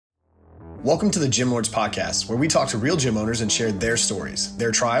Welcome to the Gym Lords Podcast, where we talk to real gym owners and share their stories,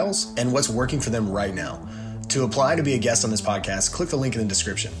 their trials, and what's working for them right now. To apply to be a guest on this podcast, click the link in the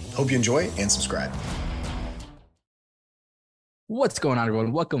description. Hope you enjoy and subscribe. What's going on,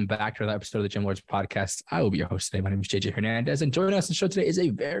 everyone? Welcome back to another episode of the Gym Lords Podcast. I will be your host today. My name is JJ Hernandez, and joining us on the show today is a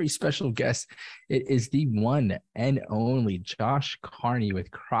very special guest. It is the one and only Josh Carney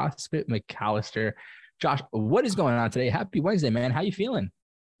with CrossFit McAllister. Josh, what is going on today? Happy Wednesday, man. How you feeling?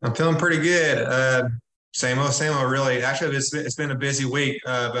 I'm feeling pretty good. Same old, really. Actually, it's been a busy week,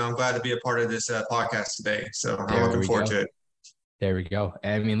 but I'm glad to be a part of this podcast today. So I'm looking forward to it. There we go.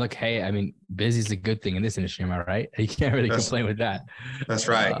 I mean, look, hey, busy is a good thing in this industry, am I right? You can't really complain with that. That's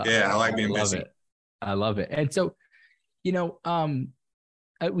right. Yeah, I like being busy. I love it. And so, we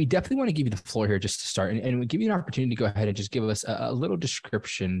definitely want to give you the floor here just to start, and we give you an opportunity to go ahead and just give us a little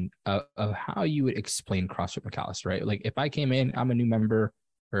description of how you would explain CrossFit McAllister, right? Like if I came in, I'm a new member,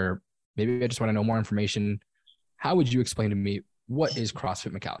 or maybe I just want to know more information. How would you explain to me what is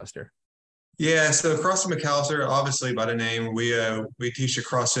CrossFit McAllister? Yeah, so CrossFit McAllister, obviously by the name, we teach the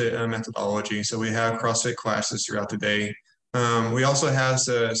CrossFit methodology. So we have CrossFit classes throughout the day. We also have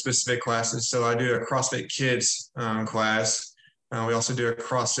specific classes. So I do a CrossFit Kids class. We also do a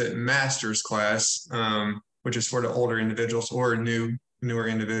CrossFit Masters class, which is for the older individuals or newer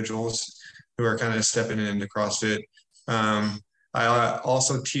individuals who are kind of stepping into CrossFit. I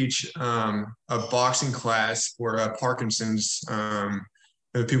also teach a boxing class for Parkinson's,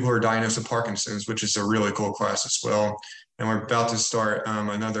 people who are diagnosed with Parkinson's, which is a really cool class as well. And we're about to start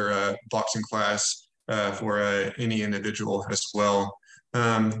another boxing class for any individual as well.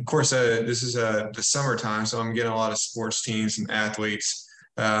 Of course, this is the summertime, so I'm getting a lot of sports teams and athletes.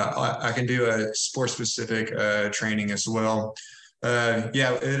 I can do a sports-specific training as well.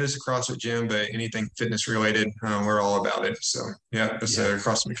 Yeah, it is a CrossFit gym, but anything fitness related, we're all about it. So yeah, it's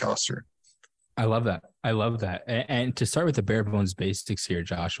CrossFit McAllister. I love that. And to start with the bare bones basics here,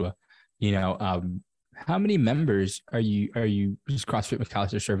 Joshua, how many members are you just CrossFit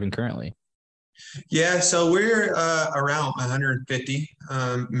McAllister serving currently? Yeah, so we're around 150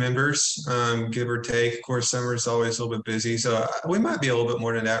 members, give or take. Of course, summer is always a little bit busy, so we might be a little bit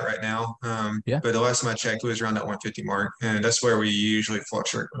more than that right now. But the last time I checked, it was around that 150 mark, and that's where we usually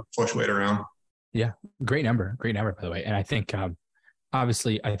fluctuate around. Yeah, great number, by the way. And I think,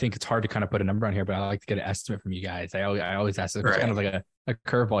 obviously, I think it's hard to kind of put a number on here, but I like to get an estimate from you guys. I always ask, it's kind of like a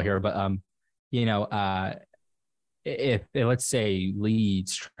curveball here, but if let's say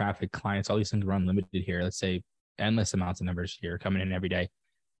leads, traffic, clients, all these things run limited here, let's say endless amounts of numbers here coming in every day,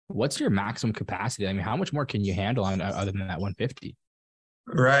 what's your maximum capacity? I mean, how much more can you handle on other than that 150?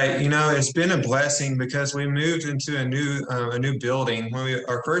 Right. It's been a blessing because we moved into a new building.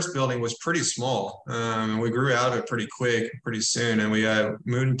 Our first building was pretty small. We grew out of it pretty soon. And we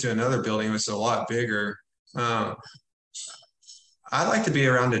moved into another building which is a lot bigger. I'd like to be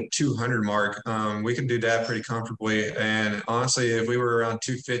around the 200 mark. We can do that pretty comfortably. And honestly, if we were around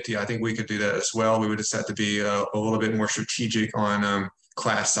 250, I think we could do that as well. We would just have to be a little bit more strategic on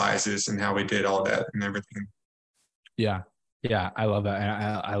class sizes and how we did all that and everything. Yeah. Yeah. I love that. And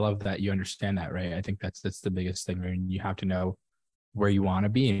I love that you understand that, right? I think that's the biggest thing, right? You have to know where you want to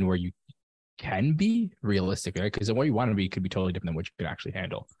be and where you can be realistic, right? Because where you want to be could be totally different than what you can actually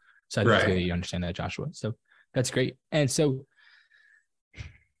handle. So I think it's good that you understand that, Joshua. So that's great. And so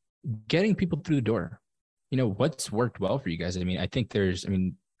getting people through the door, what's worked well for you guys? I mean, I think there's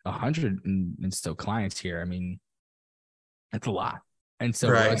 100 and still clients here. I mean, that's a lot. And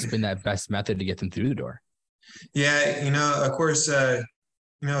so what's been that best method to get them through the door? Yeah, of course,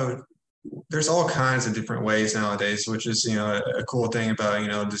 there's all kinds of different ways nowadays, which is, a cool thing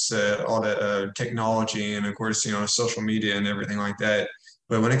about, just all that technology and of course, social media and everything like that.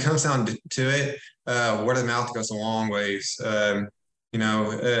 But when it comes down to it, word of mouth goes a long ways.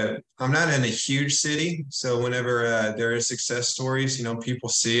 I'm not in a huge city, so whenever there is success stories, people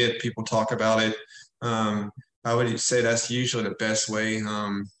see it, people talk about it. I would say that's usually the best way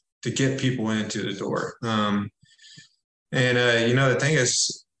to get people into the door. The thing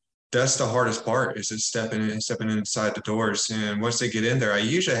is, that's the hardest part is just stepping inside the doors. And once they get in there, I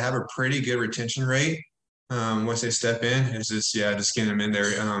usually have a pretty good retention rate. Once they step in, it's just getting them in there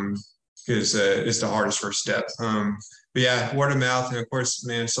because it's the hardest first step. But yeah, word of mouth, and of course,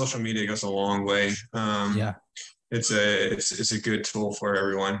 man, social media goes a long way. It's a good tool for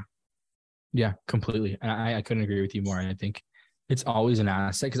everyone. Yeah, completely. And I couldn't agree with you more. I think it's always an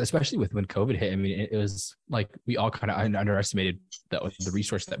asset because especially when COVID hit, I mean, it was like we all kind of underestimated the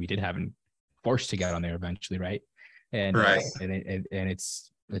resource that we did have and forced to get on there eventually, right? And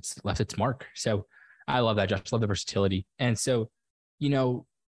it's left its mark. So I love that, Josh. Love the versatility. And so,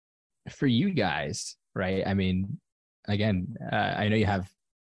 for you guys, right? I mean, again, I know you have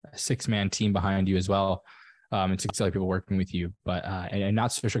a 6-man team behind you as well, and 6 other people working with you, but and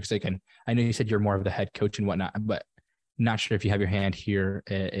not so sure because I know you said you're more of the head coach and whatnot, but not sure if you have your hand here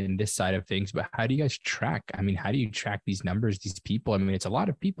in this side of things. But how do you guys track? I mean, how do you track these numbers, these people? I mean, it's a lot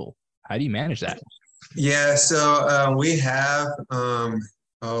of people. How do you manage that? Yeah, so we have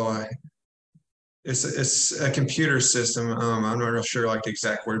it's a computer system. I'm not real sure like the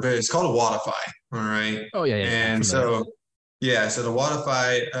exact word, but it's called a Wodify. All right. Oh yeah. And so so the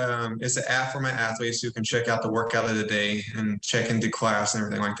Wodify is an app for my athletes who can check out the workout of the day and check into class and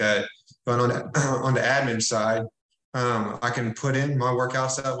everything like that. But on the admin side, I can put in my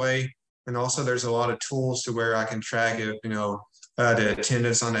workouts that way. And also there's a lot of tools to where I can track if, the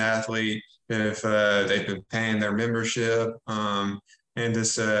attendance on the athlete, if they've been paying their membership, and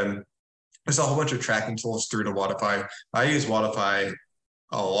this there's a whole bunch of tracking tools through the Wodify. I use Wodify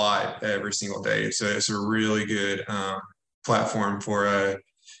a lot every single day. It's a really good platform for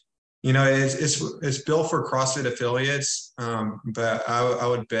it's built for CrossFit affiliates, but I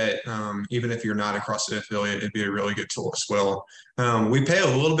would bet even if you're not a CrossFit affiliate, it'd be a really good tool as well. We pay a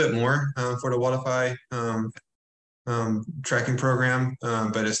little bit more for the Wodify tracking program,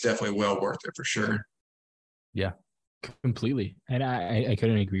 but it's definitely well worth it for sure. Yeah, completely. And I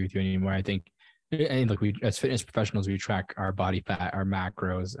couldn't agree with you anymore. I think, and look, we as fitness professionals, we track our body fat, our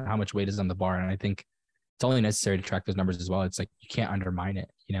macros, how much weight is on the bar. And I think it's only necessary to track those numbers as well. It's like, you can't undermine it,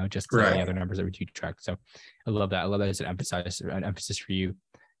 just like any other numbers that we do track. So I love that. I love that it's an emphasis for you.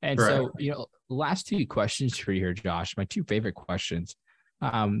 And so, last 2 questions for you here, Josh, my 2 favorite questions.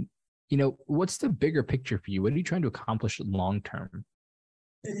 What's the bigger picture for you? What are you trying to accomplish long-term?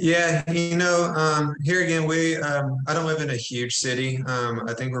 Yeah, here again, I don't live in a huge city.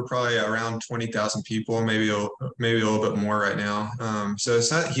 I think we're probably around 20,000 people, maybe a little bit more right now. So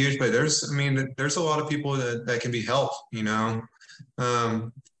it's not huge, but there's a lot of people that can be helped,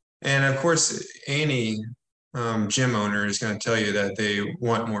 and of course, any gym owner is going to tell you that they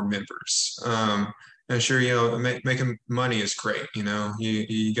want more members. And sure, making money is great. You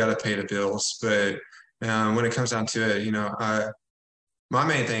got to pay the bills, but when it comes down to it, my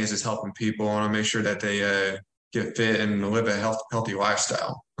main thing is just helping people. I want to make sure that they get fit and live a healthy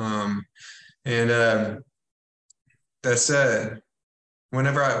lifestyle. And that's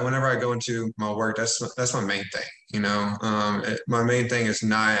whenever I go into my work, that's my main thing. My main thing is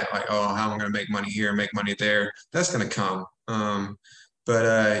not like, oh, how am I going to make money here, make money there. That's going to come.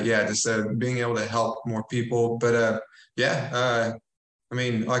 But just being able to help more people. But like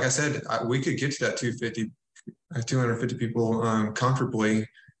I said, we could get to that 250 people comfortably,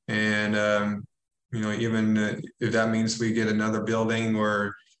 and even if that means we get another building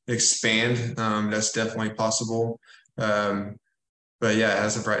or expand, that's definitely possible. But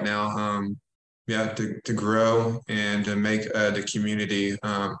as of right now, to grow and to make the community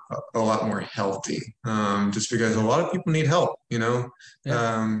a lot more healthy, just because a lot of people need help, and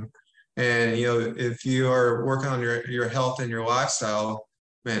if you are working on your health and your lifestyle,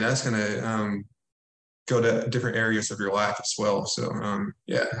 man, that's going to go to different areas of your life as well. So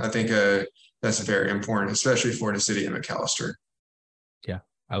I think that's very important, especially for the city of McAlester. Yeah,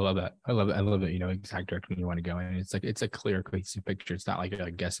 I love that. I love that. Exact direction you want to go. And it's a clear, cohesive picture. It's not like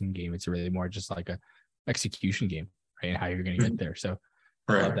a guessing game. It's really more just like a execution game, right? And how you're going to get there. So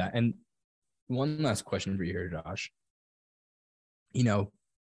I love that. And one last question for you here, Josh.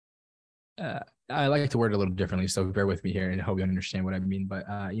 I like to word it a little differently, so bear with me here and I hope you understand what I mean. But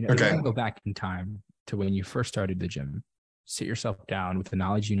if you want to go back in time to when you first started the gym, sit yourself down with the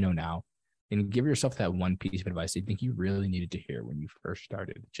knowledge you know now, and give yourself that one piece of advice you think you really needed to hear when you first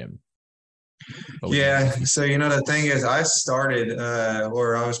started the gym. Yeah. So, the thing is, I started,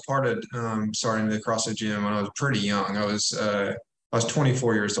 or I was part of starting the CrossFit gym when I was pretty young. I was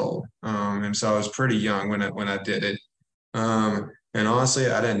 24 years old, and so I was pretty young when I did it. And honestly,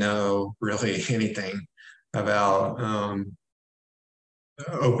 I didn't know really anything about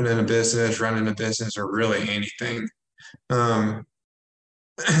opening a business, running a business, or really anything. But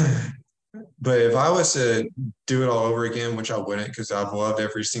if I was to do it all over again, which I wouldn't, because I've loved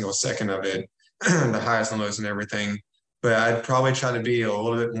every single second of it, the highs and lows and everything, but I'd probably try to be a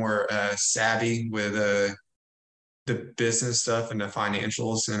little bit more savvy with the business stuff and the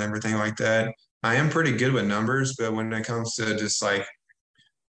financials and everything like that. I am pretty good with numbers, but when it comes to just like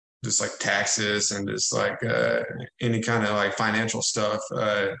taxes and just like any kind of like financial stuff,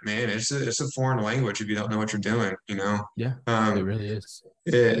 man, it's a foreign language if you don't know what you're doing, Yeah, it really is.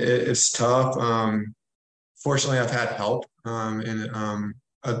 It's tough. Fortunately, I've had help in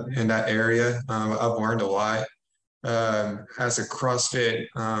that area. I've learned a lot. as a CrossFit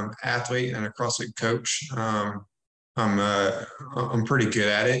athlete and a CrossFit coach, I'm pretty good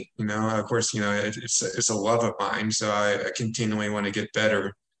at it. Of course, it's a love of mine, so I continually want to get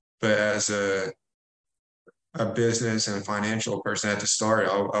better. But as a business and a financial person at the start,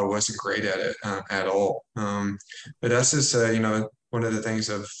 I wasn't great at it at all. But that's just one of the things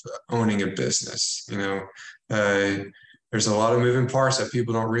of owning a business. There's a lot of moving parts that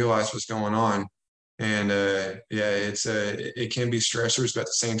people don't realize what's going on. And it can be stressors, but at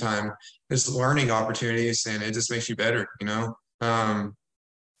the same time, it's learning opportunities, and it just makes you better. I've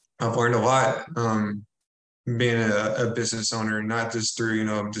learned a lot being a business owner, not just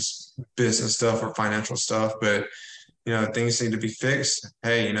through just business stuff or financial stuff, but things need to be fixed.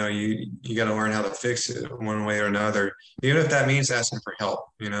 Hey, you got to learn how to fix it one way or another, even if that means asking for help.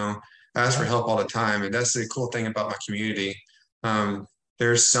 I ask for help all the time, and that's the cool thing about my community.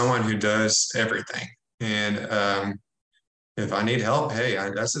 There's someone who does everything. And if I need help, hey,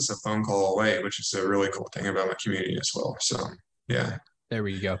 that's just a phone call away, which is a really cool thing about my community as well. So, yeah. There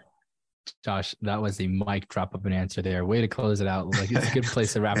we go. Josh, that was a mic drop of an answer there. Way to close it out. Like, it's a good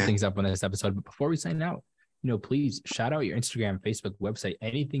place to wrap things up on this episode. But before we sign out, please shout out your Instagram, Facebook, website,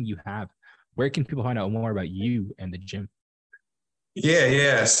 anything you have. Where can people find out more about you and the gym?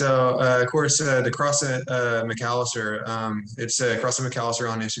 Yeah. So, of course, the CrossFit McAllister, it's CrossFit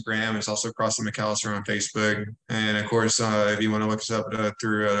McAllister on Instagram. It's also CrossFit McAllister on Facebook. And, of course, if you want to look us up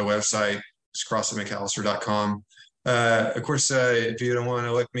through the website, it's CrossFitMcAllister.com. Of course, if you don't want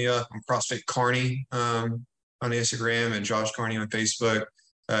to look me up, I'm CrossFit Carney on Instagram and Josh Carney on Facebook.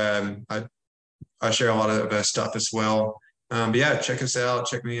 I share a lot of stuff as well. But, yeah, check us out.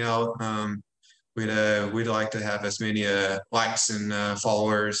 Check me out. We'd like to have as many likes and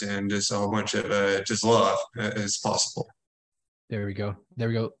followers and just a whole bunch of just love as possible. There we go.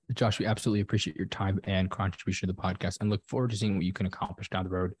 Josh, we absolutely appreciate your time and contribution to the podcast and look forward to seeing what you can accomplish down the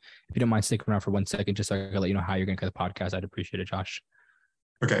road. If you don't mind sticking around for 1 second, just so I can let you know how you're going to cut the podcast, I'd appreciate it, Josh.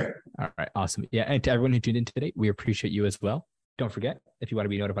 Okay. All right. Awesome. Yeah. And to everyone who tuned in today, we appreciate you as well. Don't forget, if you want to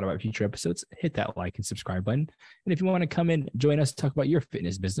be notified about future episodes, hit that like and subscribe button. And if you want to come in, join us, talk about your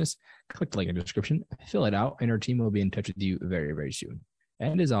fitness business, click the link in the description, fill it out, and our team will be in touch with you very, very soon.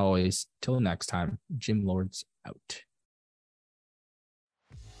 And as always, till next time, Gym Lords out.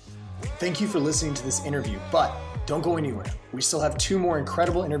 Thank you for listening to this interview, but don't go anywhere. We still have 2 more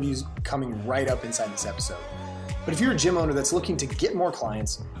incredible interviews coming right up inside this episode. But if you're a gym owner that's looking to get more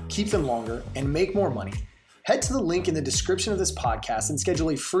clients, keep them longer, and make more money, head to the link in the description of this podcast and schedule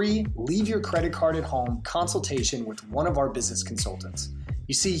a free leave your credit card at home consultation with one of our business consultants.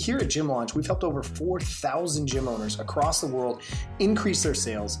 You see, here at Gym Launch, we've helped over 4,000 gym owners across the world increase their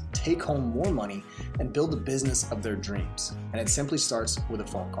sales, take home more money, and build the business of their dreams. And it simply starts with a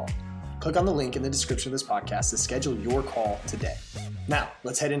phone call. Click on the link in the description of this podcast to schedule your call today. Now,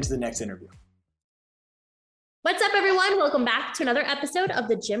 let's head into the next interview. What's up, everyone? Welcome back to another episode of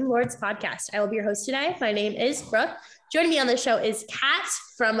the Gym Lords podcast. I will be your host today. My name is Brooke. Joining me on the show is Kat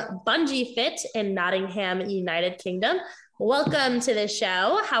from Bungee Fit in Nottingham, United Kingdom. Welcome to the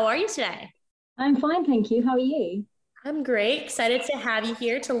show. How are you today? I'm fine, thank you. How are you? I'm great. Excited to have you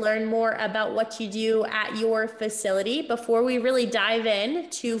here to learn more about what you do at your facility. Before we really dive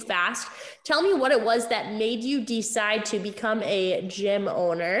in too fast, tell me what it was that made you decide to become a gym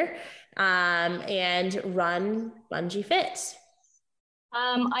owner and run Bungee Fit.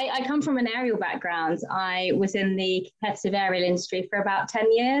 I come from an aerial background. I was in the competitive aerial industry for about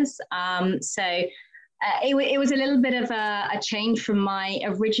 10 years. It was a little bit of a change from my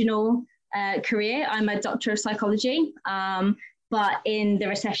original career. I'm a doctor of psychology, but in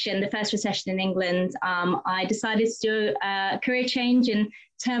the first recession in England, I decided to do a career change and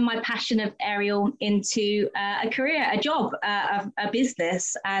turn my passion of aerial into a career, a job, a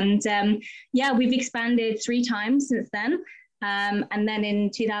business. And we've expanded 3 times since then. And then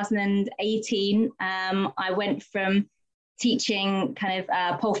in 2018, I went from teaching kind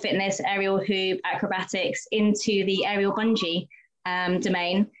of pole fitness, aerial hoop, acrobatics into the aerial bungee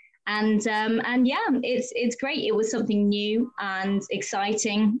domain. And it's great. It was something new and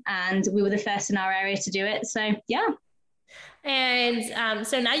exciting, and we were the first in our area to do it. So, yeah. And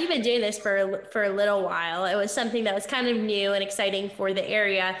so now you've been doing this for a little while. It was something that was kind of new and exciting for the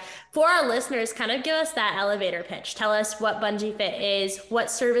area. For our listeners, kind of give us that elevator pitch. Tell us what Bungee Fit is,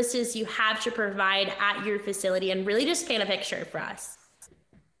 what services you have to provide at your facility, and really just paint a picture for us.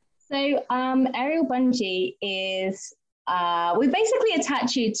 So aerial bungee is, we basically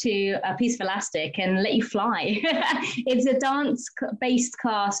attach you to a piece of elastic and let you fly. It's a dance-based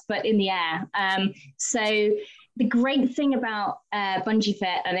class, but in the air. So the great thing about bungee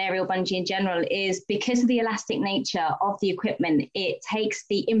fit and aerial bungee in general is because of the elastic nature of the equipment, it takes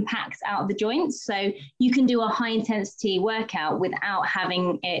the impact out of the joints. So you can do a high intensity workout without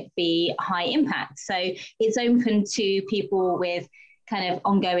having it be high impact. So it's open to people with kind of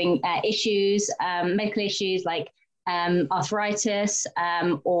ongoing issues, medical issues like arthritis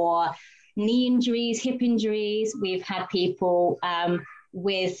or knee injuries, hip injuries. We've had people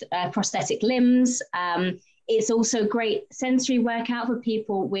with prosthetic limbs. It's also a great sensory workout for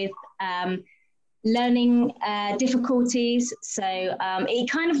people with learning difficulties. So it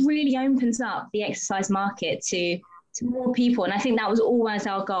kind of really opens up the exercise market to more people. And I think that was always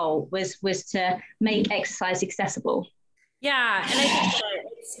our goal, was to make exercise accessible. Yeah, and I think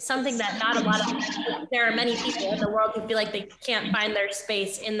that it's something that there are many people in the world who feel like they can't find their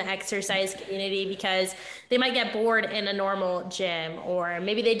space in the exercise community because they might get bored in a normal gym, or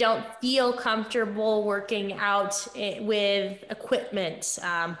maybe they don't feel comfortable working out with equipment,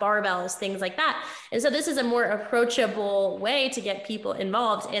 barbells, things like that. And so this is a more approachable way to get people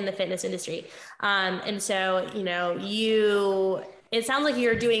involved in the fitness industry. And so, it sounds like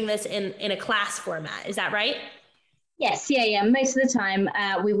you're doing this in a class format. Is that right? Yes, yeah. Most of the time,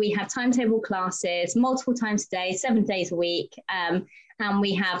 we have timetable classes multiple times a day, 7 days a week, and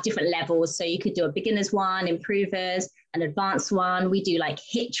we have different levels. So you could do a beginner's one, improvers, an advanced one. We do like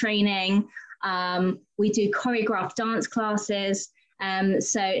HIIT training. We do choreographed dance classes.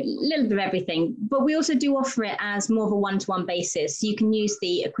 So a little bit of everything. But we also do offer it as more of a one-to-one basis. So you can use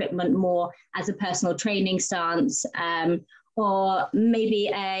the equipment more as a personal training stance, or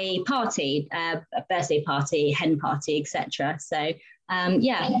maybe a party, a birthday party, hen party, etc. So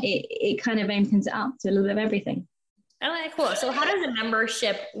it kind of opens it up to a little bit of everything. Okay, cool. So how does a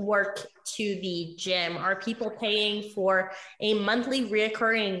membership work to the gym? Are people paying for a monthly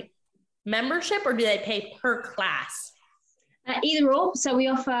reoccurring membership, or do they pay per class? Either or. So we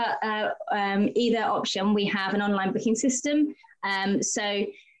offer either option. We have an online booking system. So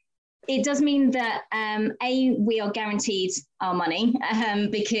it does mean that, we are guaranteed our money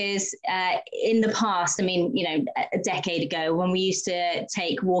because in the past, a decade ago, when we used to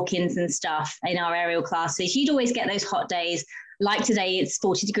take walk-ins and stuff in our aerial classes, you'd always get those hot days. Like today, it's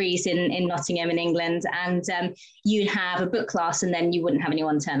 40 degrees in Nottingham in England, and you'd have a book class and then you wouldn't have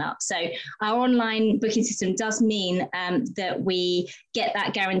anyone turn up. So our online booking system does mean that we get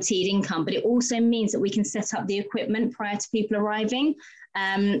that guaranteed income, but it also means that we can set up the equipment prior to people arriving.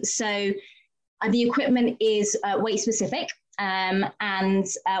 So the equipment is weight specific, and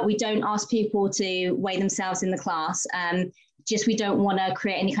we don't ask people to weigh themselves in the class. Just we don't want to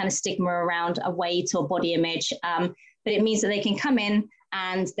create any kind of stigma around a weight or body image. But it means that they can come in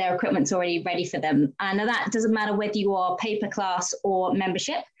and their equipment's already ready for them. And that doesn't matter whether you are pay per class or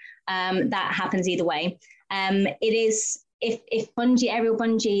membership. That happens either way. It is, if aerial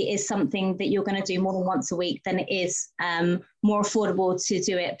bungee is something that you're going to do more than once a week, then it is more affordable to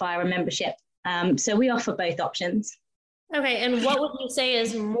do it via a membership. So we offer both options. Okay, and what would you say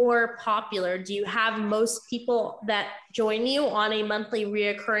is more popular? Do you have most people that join you on a monthly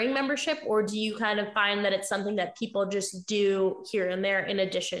reoccurring membership, or do you kind of find that it's something that people just do here and there in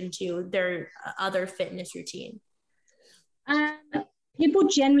addition to their other fitness routine? People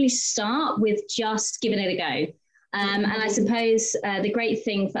generally start with just giving it a go. And I suppose the great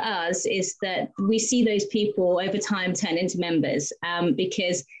thing for us is that we see those people over time turn into members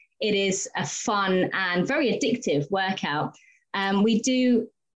because it is a fun and very addictive workout. We do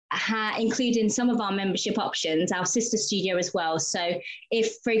include in some of our membership options our sister studio as well. So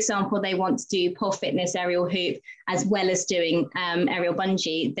if, for example, they want to do pole fitness, aerial hoop, as well as doing aerial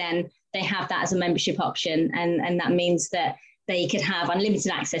bungee, then they have that as a membership option. And that means that they could have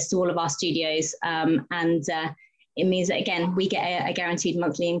unlimited access to all of our studios. And it means that, again, we get a guaranteed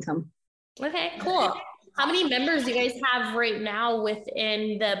monthly income. Okay, cool. How many members do you guys have right now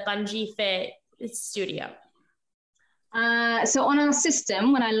within the Bungee Fit studio? So on our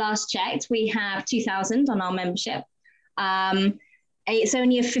system, when I last checked, we have 2,000 on our membership. It's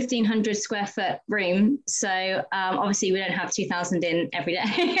only a 1,500 square foot room. So obviously we don't have 2,000 in every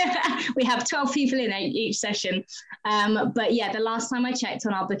day. We have 12 people in each session. But yeah, the last time I checked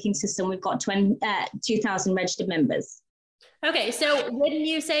on our booking system, we've got 2,000 registered members. Okay, so when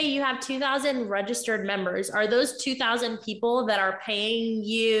you say you have 2,000 registered members, are those 2,000 people that are paying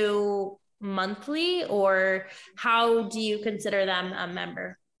you monthly, or how do you consider them a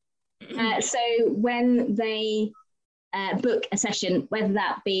member? So when they book a session, whether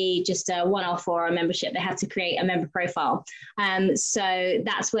that be just a one-off or a membership, they have to create a member profile. So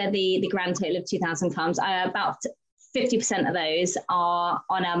that's where the grand total of 2,000 comes. About 50% of those are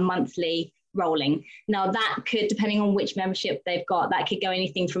on a monthly rolling. Now that could, depending on which membership they've got, that could go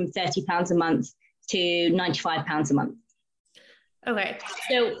anything from £30 a month to £95 a month. Okay,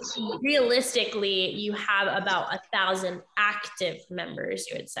 so realistically, you have about 1,000 active members,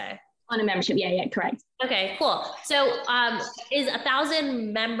 you would say? On a membership, yeah, correct. Okay, cool. So is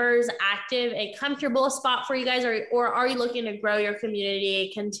 1,000 members active a comfortable spot for you guys, or are you looking to grow your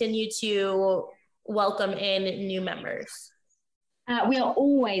community, continue to welcome in new members? We are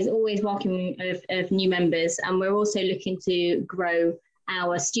always welcoming of new members, and we're also looking to grow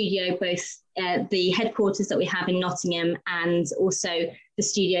our studio, both the headquarters that we have in Nottingham and also the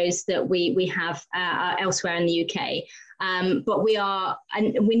studios that we have elsewhere in the UK. But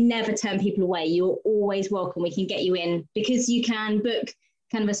we never turn people away. You're always welcome. We can get you in because you can book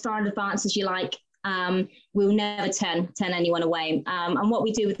kind of as far in advance as you like. We'll never turn anyone away. And what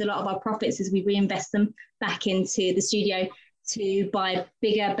we do with a lot of our profits is we reinvest them back into the studio to buy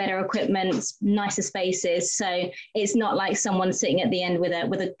bigger, better equipment, nicer spaces. So it's not like someone sitting at the end with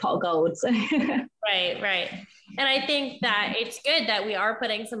a pot of gold. Right. And I think that it's good that we are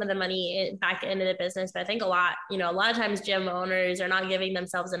putting some of the money back into the business. But I think a lot of times gym owners are not giving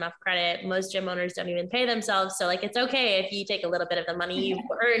themselves enough credit. Most gym owners don't even pay themselves. So like, it's okay if you take a little bit of the money you've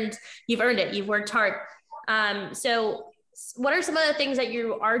earned it, you've worked hard. So what are some of the things that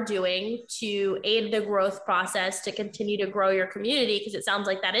you are doing to aid the growth process to continue to grow your community? Because it sounds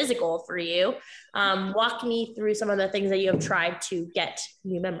like that is a goal for you. Walk me through some of the things that you have tried to get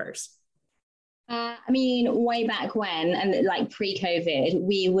new members. Way back when, and like pre-COVID,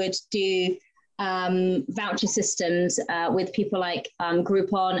 we would do voucher systems with people like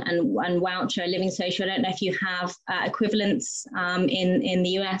Groupon and Voucher, Living Social. I don't know if you have equivalents in the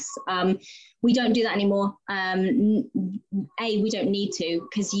US. We don't do that anymore. A, we don't need to,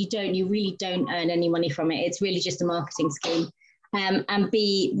 because you really don't earn any money from it. It's really just a marketing scheme. And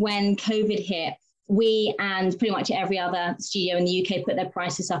B, when COVID hit, we and pretty much every other studio in the UK put their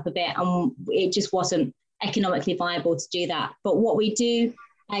prices up a bit, and it just wasn't economically viable to do that. But what we do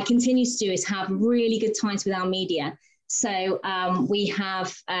continue to do is have really good ties with our media. So we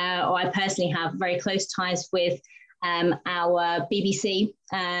have, or I personally have, very close ties with our BBC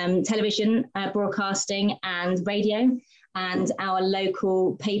television broadcasting and radio, and our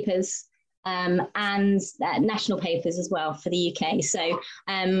local papers and national papers as well for the UK. So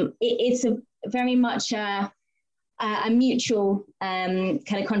it's a very much a mutual kind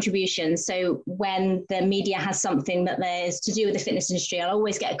of contribution. So when the media has something that there's to do with the fitness industry, I'll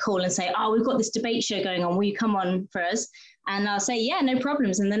always get a call and say, oh, we've got this debate show going on. Will you come on for us? And I'll say, yeah, no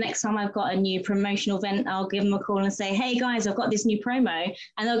problems. And the next time I've got a new promotional event, I'll give them a call and say, hey guys, I've got this new promo.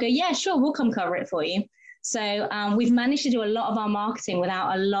 And they'll go, yeah, sure, we'll come cover it for you. So we've managed to do a lot of our marketing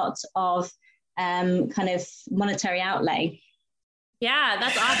without a lot of kind of monetary outlay. Yeah,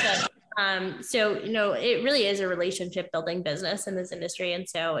 that's awesome. So, it really is a relationship building business in this industry. And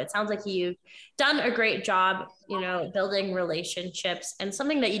so it sounds like you've done a great job, building relationships. And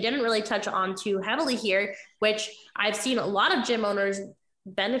something that you didn't really touch on too heavily here, which I've seen a lot of gym owners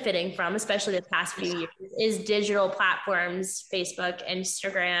benefiting from, especially the past few years, is digital platforms, Facebook,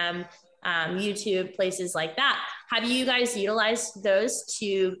 Instagram, YouTube, places like that. Have you guys utilized those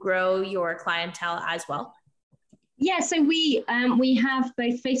to grow your clientele as well? Yeah, so we have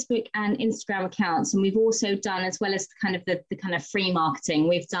both Facebook and Instagram accounts, and we've also done, as well as kind of the kind of free marketing,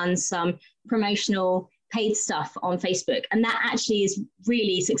 we've done some promotional paid stuff on Facebook, and that actually is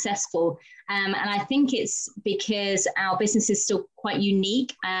really successful. And I think it's because our business is still quite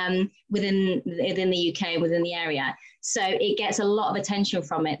unique within the UK, within the area. So it gets a lot of attention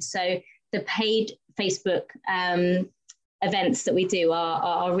from it. So the paid Facebook events that we do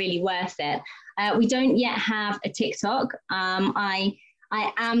are really worth it. We don't yet have a TikTok. I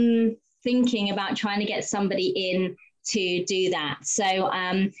am thinking about trying to get somebody in to do that. So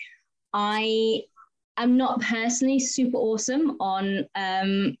I am not personally super awesome on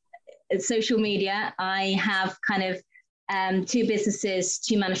social media. I have kind of 2 businesses,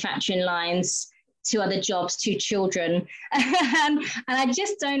 2 manufacturing lines, 2 other jobs, 2 children, and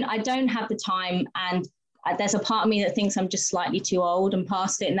I don't have the time. And there's a part of me that thinks I'm just slightly too old and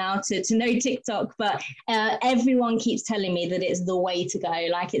past it now to know TikTok, but everyone keeps telling me that it's the way to go,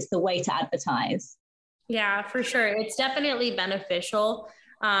 like it's the way to advertise. Yeah, for sure. It's definitely beneficial.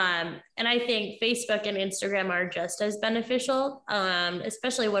 And I think Facebook and Instagram are just as beneficial,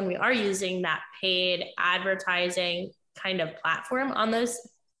 especially when we are using that paid advertising kind of platform on those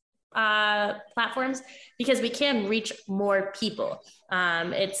platforms, because we can reach more people.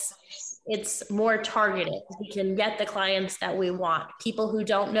 It's more targeted. We can get the clients that we want. People who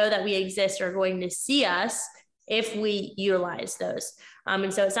don't know that we exist are going to see us if we utilize those.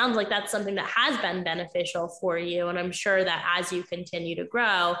 And so it sounds like that's something that has been beneficial for you. And I'm sure that as you continue to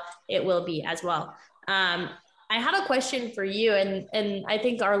grow, it will be as well. I had a question for you, and I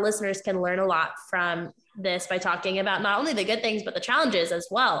think our listeners can learn a lot from this by talking about not only the good things, but the challenges as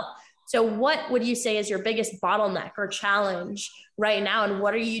well. So what would you say is your biggest bottleneck or challenge right now? And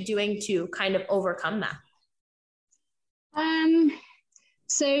what are you doing to kind of overcome that?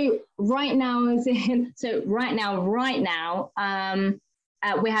 So right now,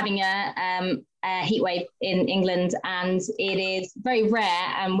 we're having a heat wave in England, and it is very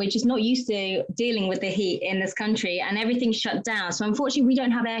rare, and we're just not used to dealing with the heat in this country, and everything's shut down. So unfortunately, we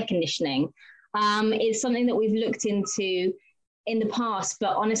don't have air conditioning. It's something that we've looked into in the past,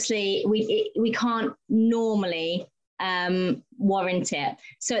 but honestly, we can't normally warrant it.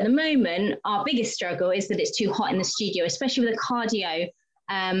 So at the moment, our biggest struggle is that it's too hot in the studio, especially with a cardio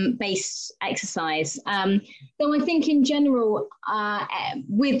based exercise. Though I think in general,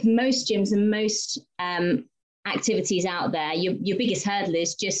 with most gyms and most activities out there, your biggest hurdle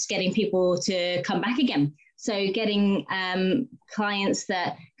is just getting people to come back again. So getting clients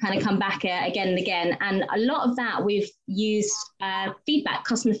that kind of come back again and again. And a lot of that we've used feedback,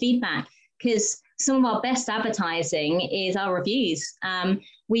 customer feedback, because some of our best advertising is our reviews.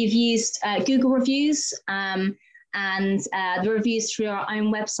 We've used Google reviews and the reviews through our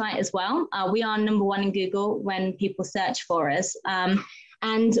own website as well. We are number one in Google when people search for us.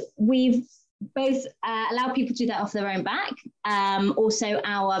 And we've both allow people to do that off their own back. Also,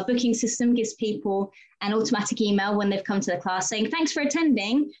 our booking system gives people an automatic email when they've come to the class saying, thanks for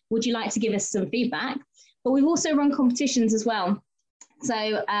attending. Would you like to give us some feedback? But we've also run competitions as well.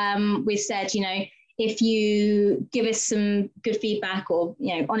 So we've said, if you give us some good feedback or,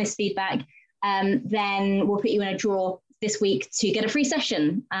 honest feedback, then we'll put you in a draw this week to get a free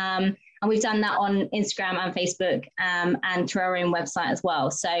session. And we've done that on Instagram and Facebook and through our own website as well.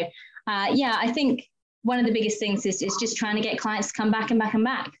 So I think one of the biggest things is just trying to get clients to come back and back and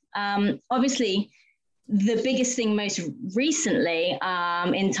back. Obviously, the biggest thing most recently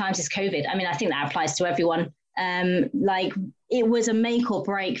in times is COVID. I mean, I think that applies to everyone. It was a make or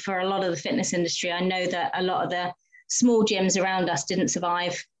break for a lot of the fitness industry. I know that a lot of the small gyms around us didn't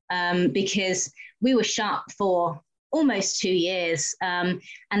survive because we were shut for almost 2 years. And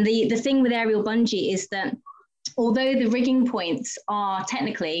the thing with aerial bungee is that although the rigging points are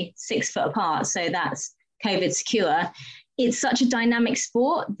technically 6 foot apart, so that's COVID secure, it's such a dynamic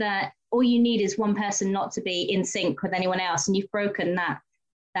sport that all you need is one person not to be in sync with anyone else, and you've broken that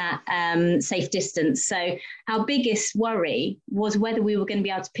safe distance. So our biggest worry was whether we were going to be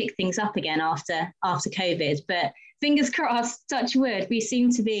able to pick things up again after COVID. But fingers crossed, touch wood, we seem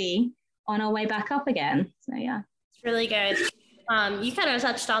to be on our way back up again. So yeah, it's really good. You kind of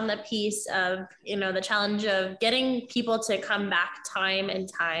touched on the piece of, the challenge of getting people to come back time and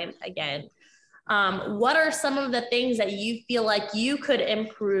time again. What are some of the things that you feel like you could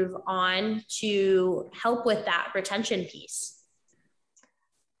improve on to help with that retention piece?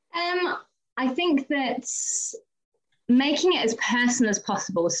 I think that making it as personal as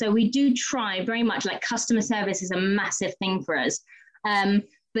possible. So we do try very much, like customer service is a massive thing for us.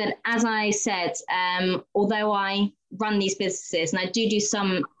 But as I said, although I run these businesses and I do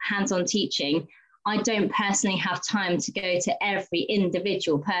some hands-on teaching, I don't personally have time to go to every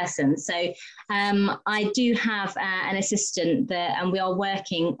individual person. So I do have an assistant and we are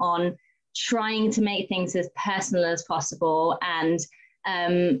working on trying to make things as personal as possible and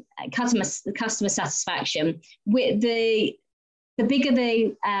customer satisfaction. With the bigger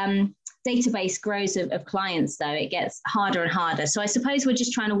the database grows of clients, though, it gets harder and harder. So I suppose we're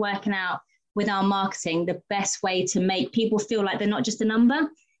just trying to work out with our marketing the best way to make people feel like they're not just a number,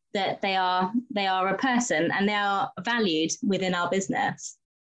 that they are a person and they are valued within our business.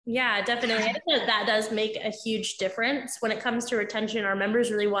 Yeah, definitely. I think that does make a huge difference when it comes to retention. Our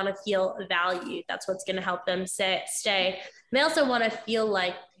members really want to feel valued. That's what's going to help them stay. And they also want to feel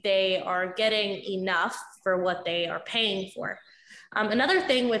like they are getting enough for what they are paying for. Another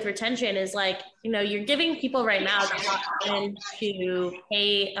thing with retention is you're giving people right now the option to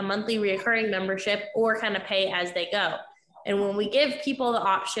pay a monthly recurring membership or kind of pay as they go. And when we give people the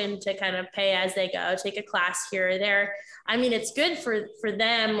option to kind of pay as they go, take a class here or there, I mean, it's good for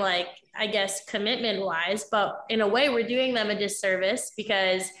them, I guess, commitment wise, but in a way we're doing them a disservice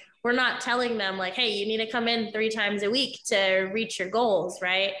because we're not telling them hey, you need to come in 3 times a week to reach your goals,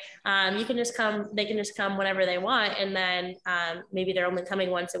 right? They can just come whenever they want. And then maybe they're only coming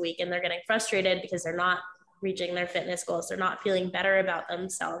once a week and they're getting frustrated because they're not reaching their fitness goals. They're not feeling better about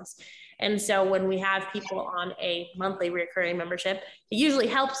themselves. And so when we have people on a monthly recurring membership, it usually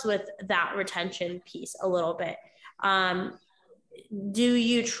helps with that retention piece a little bit. Do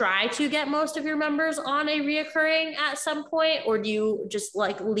you try to get most of your members on a reoccurring at some point, or do you just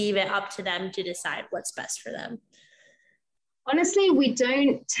like leave it up to them to decide what's best for them? Honestly, we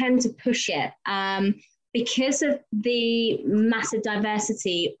don't tend to push it because of the massive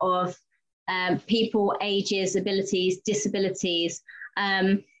diversity of people, ages, abilities, disabilities.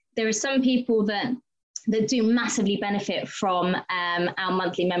 There are some people that do massively benefit from our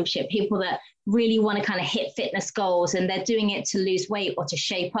monthly membership, people that really want to kind of hit fitness goals and they're doing it to lose weight or to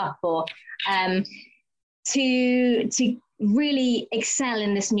shape up or to really excel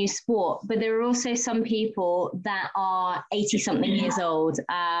in this new sport. But there are also some people that are 80 something years old,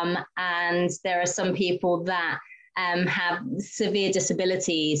 and there are some people that have severe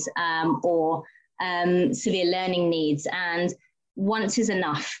disabilities or severe learning needs, and once is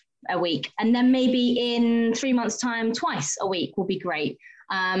enough a week. And then maybe in 3 months' time, twice a week will be great.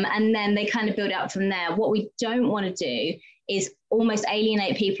 And then they kind of build up from there. What we don't want to do is almost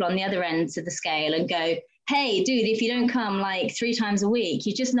alienate people on the other end of the scale and go, hey, dude, if you don't come like 3 times a week,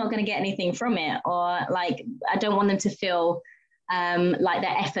 you're just not going to get anything from it. Or like, I don't want them to feel like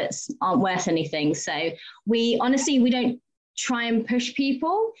their efforts aren't worth anything. So we don't try and push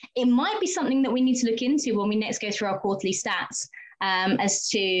people. It might be something that we need to look into when we next go through our quarterly stats as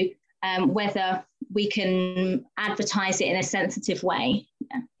to whether we can advertise it in a sensitive way.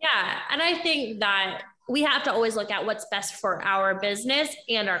 Yeah. And I think that we have to always look at what's best for our business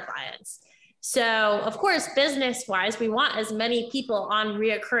and our clients. So of course, business wise, we want as many people on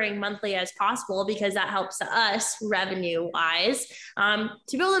reoccurring monthly as possible, because that helps us revenue wise to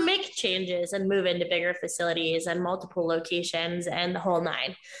be able to make changes and move into bigger facilities and multiple locations and the whole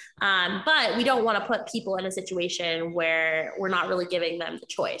nine. But we don't want to put people in a situation where we're not really giving them the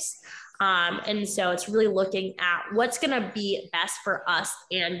choice. And so it's really looking at what's going to be best for us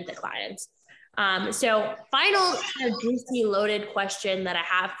and the clients. So final kind of juicy loaded question that I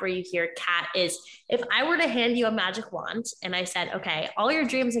have for you here, Kat, is if I were to hand you a magic wand and I said, okay, all your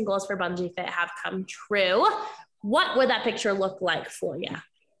dreams and goals for Bungee Fit have come true, what would that picture look like for you?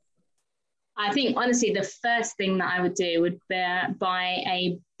 I think honestly, the first thing that I would do would be buy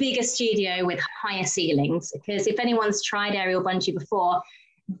a bigger studio with higher ceilings, because if anyone's tried aerial bungee before,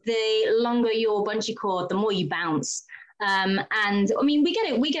 the longer your bungee cord, the more you bounce. And I mean, we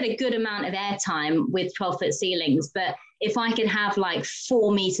get a good amount of airtime with 12-foot ceilings, but if I could have like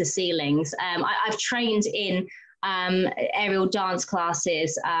 4-meter ceilings, I've trained in aerial dance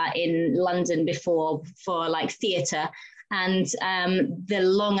classes in London before for like theatre, and the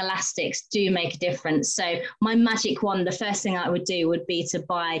long elastics do make a difference. So my magic wand, the first thing I would do would be to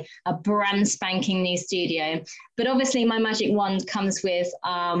buy a brand spanking new studio. But obviously my magic wand comes with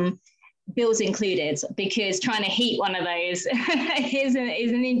bills included, because trying to heat one of those is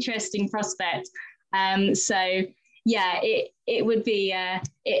an interesting prospect. So yeah, it would be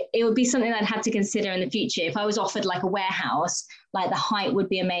something I'd have to consider in the future. If I was offered like a warehouse, like the height would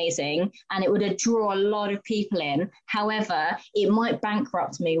be amazing and it would draw a lot of people in. However, it might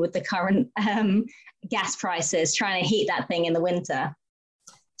bankrupt me with the current gas prices trying to heat that thing in the winter.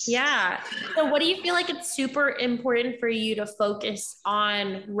 Yeah. So what do you feel like it's super important for you to focus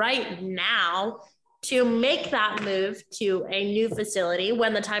on right now to make that move to a new facility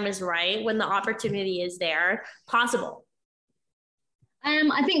when the time is right, when the opportunity is there, possible?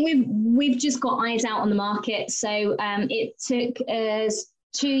 I think we've just got eyes out on the market. So it took us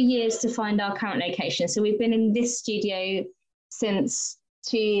 2 years to find our current location. So we've been in this studio since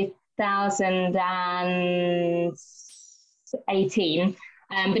 2018.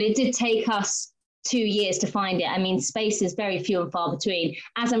 But it did take us 2 years to find it. I mean, space is very few and far between,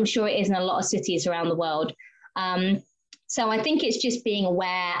 as I'm sure it is in a lot of cities around the world. So I think it's just being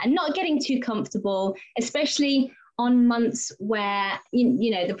aware and not getting too comfortable, especially on months where,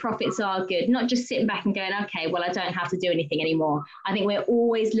 you know, the profits are good, not just sitting back and going, okay, well, I don't have to do anything anymore. I think we're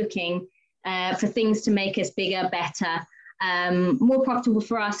always looking for things to make us bigger, better, more profitable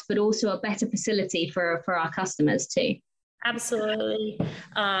for us, but also a better facility for our customers too. Absolutely.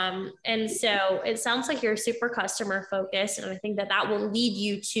 And so it sounds like you're super customer focused, and I think that will lead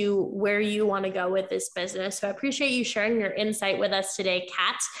you to where you want to go with this business. So I appreciate you sharing your insight with us today,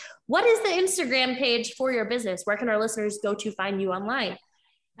 Kat. What is the Instagram page for your business? Where can our listeners go to find you online?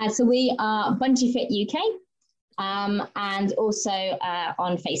 So we are Bungee Fit UK, and also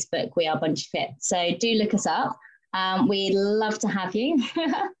on Facebook, we are Bungee Fit. So do look us up. We'd love to have you.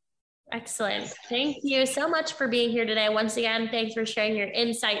 Excellent. Thank you so much for being here today. Once again, thanks for sharing your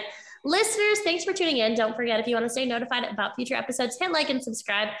insight. Listeners, thanks for tuning in. Don't forget, if you want to stay notified about future episodes, hit like and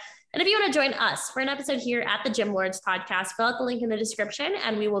subscribe. And if you want to join us for an episode here at the Gym Lords podcast, fill out the link in the description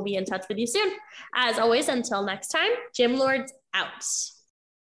and we will be in touch with you soon. As always, until next time, Gym Lords out.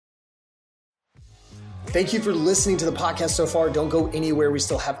 Thank you for listening to the podcast so far. Don't go anywhere. We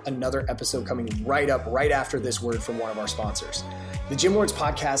still have another episode coming right after this word from one of our sponsors. The Gym Lords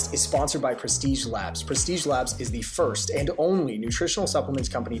podcast is sponsored by Prestige Labs. Prestige Labs is the first and only nutritional supplements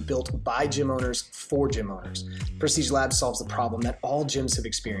company built by gym owners for gym owners. Prestige Labs solves the problem that all gyms have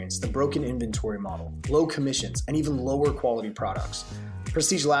experienced: the broken inventory model, low commissions, and even lower quality products.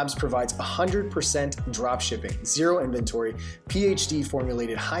 Prestige Labs provides 100% drop shipping, zero inventory, PhD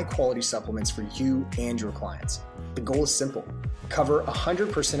formulated high quality supplements for you and your clients. The goal is simple: cover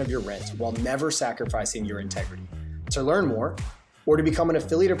 100% of your rent while never sacrificing your integrity. To learn more or to become an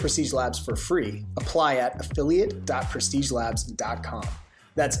affiliate of Prestige Labs for free, apply at affiliate.prestigelabs.com.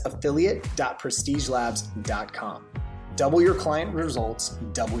 That's affiliate.prestigelabs.com. Double your client results,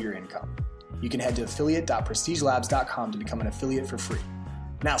 double your income. You can head to affiliate.prestigelabs.com to become an affiliate for free.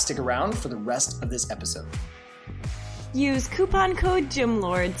 Now stick around for the rest of this episode. Use coupon code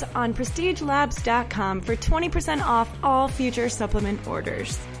GYMLORDS on prestigelabs.com for 20% off all future supplement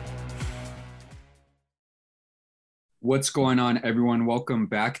orders. What's going on, everyone? Welcome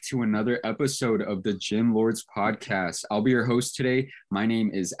back to another episode of the Gym Lords podcast. I'll be your host today. My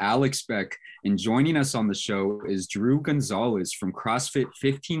name is Alex Beck, and joining us on the show is Drew Gonzalez from CrossFit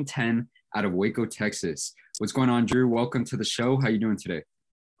 1510 out of Waco, Texas. What's going on, Drew? Welcome to the show. How you doing today?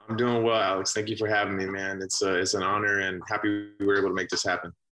 I'm doing well, Alex. Thank you for having me, man. It's an honor and happy we were able to make this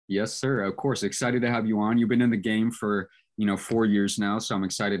happen. Yes, sir. Of course. Excited to have you on. You've been in the game for, 4 years now. So I'm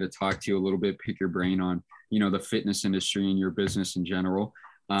excited to talk to you a little bit, pick your brain on, the fitness industry and your business in general.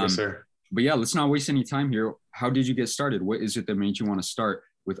 Yes, sir. But yeah, let's not waste any time here. How did you get started? What is it that made you want to start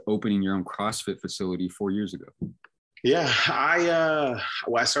with opening your own CrossFit facility 4 years ago? Yeah, I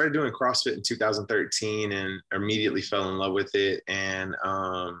started doing CrossFit in 2013 and immediately fell in love with it. And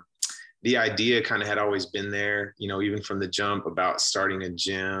the idea kind of had always been there, even from the jump about starting a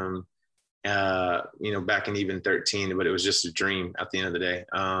gym, back in even 13, but it was just a dream at the end of the day.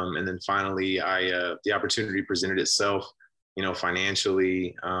 And then finally the opportunity presented itself,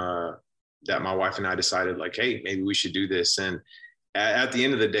 financially, that my wife and I decided like, hey, maybe we should do this. And at the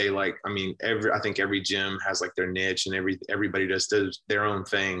end of the day, I think every gym has like their niche, and everybody does their own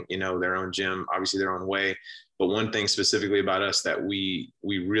thing, their own gym, obviously their own way. But one thing specifically about us that we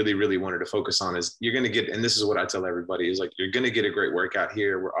really, really wanted to focus on is you're going to get, and this is what I tell everybody, is like, you're going to get a great workout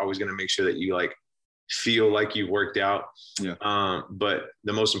here. We're always going to make sure that you feel like you've worked out. Yeah. But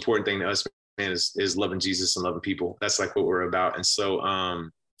the most important thing to us, man, is loving Jesus and loving people. That's like what we're about. And so,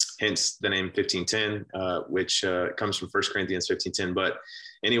 hence the name 1510, which comes from 1 Corinthians 15:10. But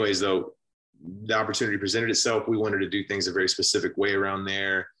anyways, though, the opportunity presented itself. We wanted to do things a very specific way around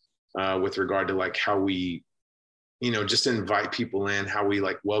there, with regard to how we, just invite people in, how we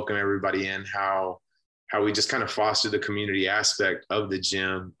welcome everybody in, how we just kind of foster the community aspect of the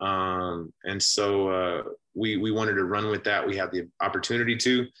gym. And so we wanted to run with that. We had the opportunity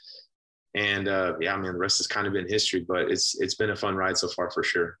to, and the rest has kind of been history, but it's been a fun ride so far for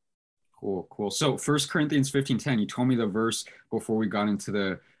sure. Cool. So 1 Corinthians 15:10, you told me the verse before we got into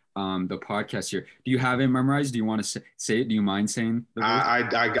the podcast here. Do you have it memorized? Do you want to say it? Do you mind saying the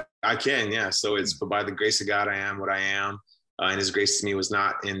verse? I can, yeah. So it's, but by the grace of God, I am what I am. And his grace to me was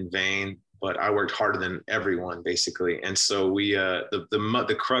not in vain, but I worked harder than everyone, basically. And so we,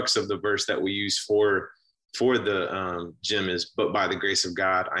 the crux of the verse that we use for the gym is, but by the grace of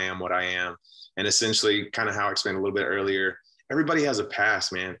God, I am what I am. And essentially kind of how I explained a little bit earlier, everybody has a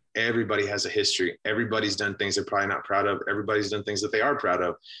past, man. Everybody has a history. Everybody's done things they're probably not proud of. Everybody's done things that they are proud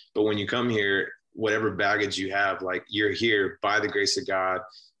of. But when you come here, whatever baggage you have, you're here by the grace of God.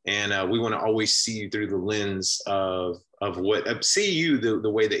 And we want to always see you through the lens of what, see you the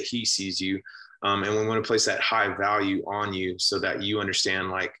way that he sees you. And we want to place that high value on you so that you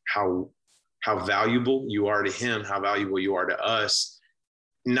understand how valuable you are to him, how valuable you are to us.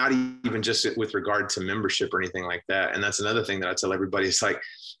 Not even just with regard to membership or anything like that. And that's another thing that I tell everybody. It's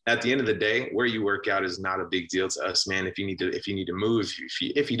at the end of the day, where you work out is not a big deal to us, man. If you need to move,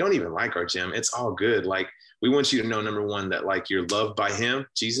 if you don't even like our gym, it's all good. We want you to know, number one, that you're loved by him,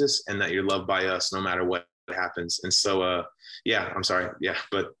 Jesus, and that you're loved by us no matter what happens. And so, I'm sorry. Yeah.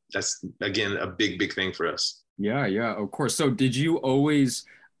 But that's, again, a big thing for us. Yeah, of course. So did you always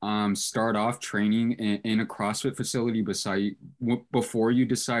start off training in a CrossFit facility before you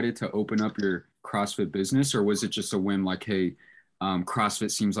decided to open up your CrossFit business? Or was it just a whim hey, CrossFit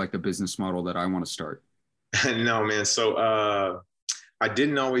seems like the business model that I want to start? No, man. So I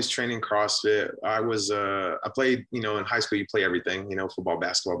didn't always train in CrossFit. I played, in high school, you play everything, football,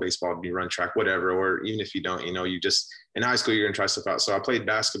 basketball, baseball, you run track, whatever. Or even if you don't, you just, in high school, you're going to try stuff out. So I played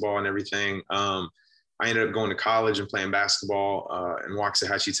basketball and everything. I ended up going to college and playing basketball in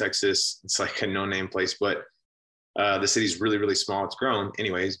Waxahachie, Texas. It's like a no-name place, but the city's really, really small. It's grown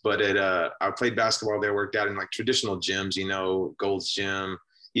anyways, but I played basketball there, worked out in like traditional gyms, Gold's Gym.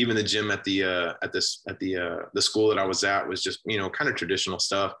 Even the gym at the school that I was at was just, kind of traditional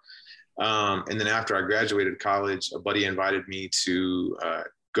stuff. And then after I graduated college, a buddy invited me to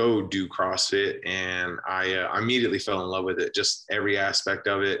go do CrossFit, and I immediately fell in love with it, just every aspect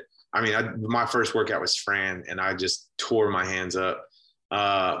of it. I mean, my first workout was Fran, and I just tore my hands up.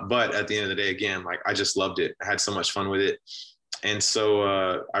 But at the end of the day, again, like I just loved it. I had so much fun with it. And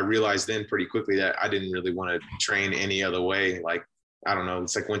so I realized then pretty quickly that I didn't really want to train any other way. Like, I don't know.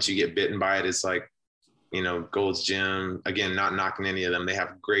 It's like once you get bitten by it, it's like, Gold's Gym, again, not knocking any of them. They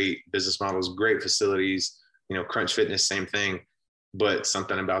have great business models, great facilities, Crunch Fitness, same thing. But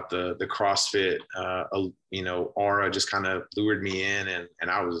something about the CrossFit, aura just kind of lured me in, and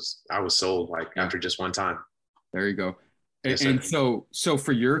I was sold like after just one time. There you go. Yes, and so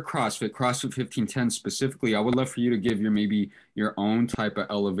for your CrossFit 1510 specifically, I would love for you to give your own type of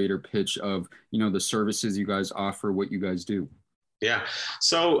elevator pitch of, the services you guys offer, what you guys do. Yeah.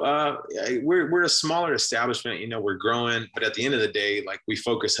 So we're a smaller establishment, we're growing, but at the end of the day, like we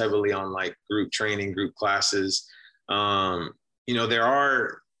focus heavily on like group training, group classes. There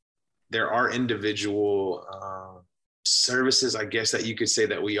are individual services, I guess, that you could say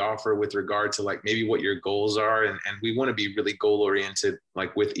that we offer with regard to like maybe what your goals are. And we want to be really goal oriented,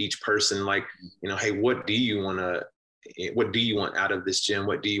 like with each person, like, hey, what do you want out of this gym?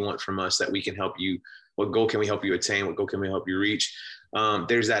 What do you want from us that we can help you? What goal can we help you attain? What goal can we help you reach?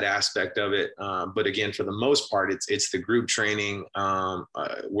 There's that aspect of it. But again, for the most part, it's the group training.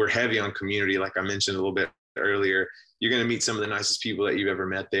 We're heavy on community. Like I mentioned a little bit earlier, you're going to meet some of the nicest people that you've ever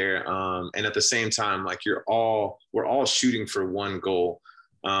met there. And at the same time, like we're all shooting for one goal,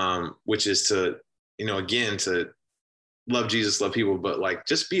 which is to, again, to love Jesus, love people, but like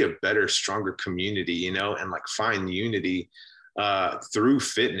just be a better, stronger community, and like find unity through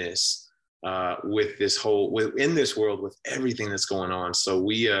fitness. In this world with everything that's going on. So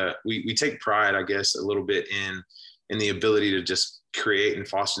we take pride, I guess, a little bit in the ability to just create and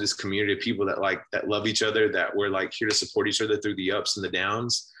foster this community of people that love each other, that we're like here to support each other through the ups and the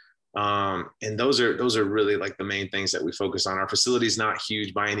downs. And those are really like the main things that we focus on. Our facility is not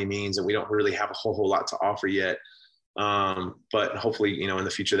huge by any means, and we don't really have a whole lot to offer yet. But hopefully, in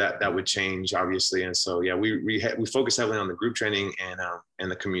the future that would change, obviously. And so, yeah, we focus heavily on the group training and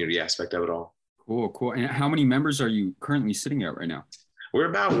the community aspect of it all. Cool. And how many members are you currently sitting at right now? We're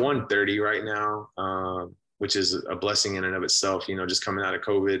about 130 right now, which is a blessing in and of itself. Just coming out of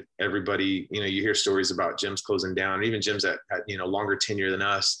COVID, everybody, you hear stories about gyms closing down, even gyms that had, longer tenure than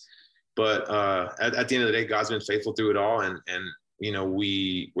us. But at the end of the day, God's been faithful through it all, and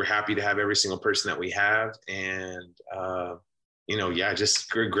we're happy to have every single person that we have. And, just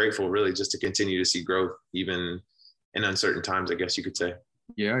grateful really just to continue to see growth, even in uncertain times, I guess you could say.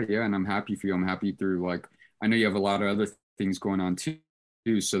 Yeah. And I'm happy for you. I'm happy through, like, I know you have a lot of other things going on too,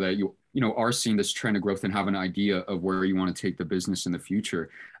 so that you are seeing this trend of growth and have an idea of where you want to take the business in the future.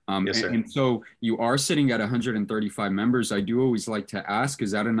 Yes, and so you are sitting at 135 members. I do always like to ask,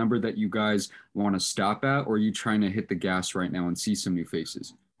 is that a number that you guys want to stop at, or are you trying to hit the gas right now and see some new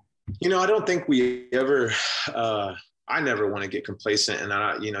faces? I don't think we ever, I never want to get complacent,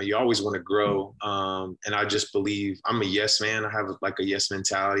 and you always want to grow. And I just believe I'm a yes man. I have like a yes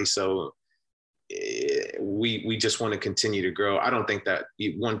mentality. So we just want to continue to grow. I don't think that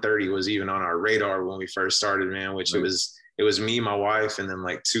 130 was even on our radar when we first started, man, which right. It was me, my wife, and then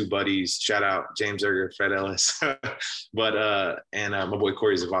like two buddies. Shout out James Erger, Fred Ellis, but and my boy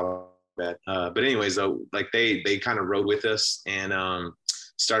Corey Zavala. But anyways, though, like they kind of rode with us and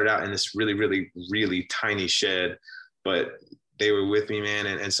started out in this really, really, really tiny shed, but they were with me, man.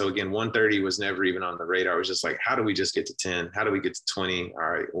 And so again, 130 was never even on the radar. It was just like, how do we just get to 10? How do we get to 20? All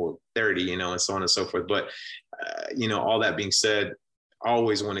right, or 30, and so on and so forth. But all that being said,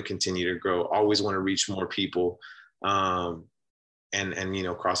 always want to continue to grow, always want to reach more people. And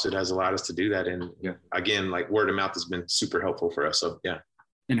CrossFit has allowed us to do that. And again, like word of mouth has been super helpful for us. So yeah.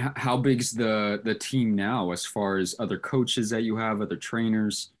 And how big's the team now, as far as other coaches that you have, other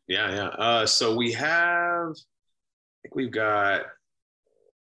trainers? Yeah. So we have, I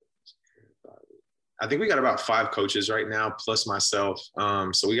think we got about 5 coaches right now, plus myself.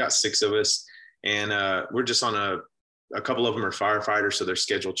 So we got 6 of us, and we're just on a couple of them are firefighters, so their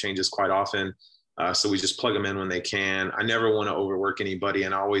schedule changes quite often. So we just plug them in when they can. I never want to overwork anybody.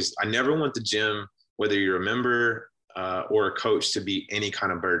 And I never want the gym, whether you're a member or a coach, to be any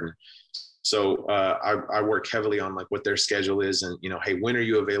kind of burden. So I work heavily on like what their schedule is and, hey, when are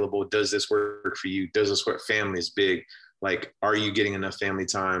you available? Does this work for you? Does this work? Family is big. Like, are you getting enough family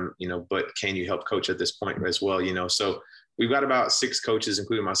time? But can you help coach at this point as well? So we've got about 6 coaches,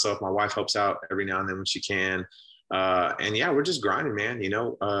 including myself. My wife helps out every now and then when she can. And yeah, we're just grinding, man.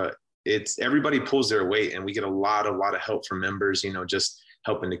 It's everybody pulls their weight, and we get a lot of help from members, just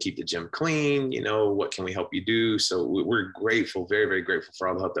helping to keep the gym clean. What can we help you do? So we're grateful, very, very grateful for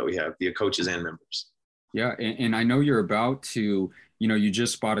all the help that we have, the coaches and members. Yeah. And I know you're about to, you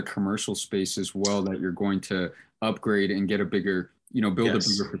just bought a commercial space as well that you're going to upgrade and get a bigger, build a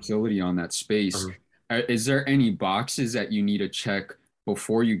bigger facility on that space. Is there any boxes that you need to check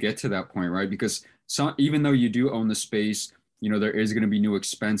before you get to that point, right? Because even though you do own the space, there is going to be new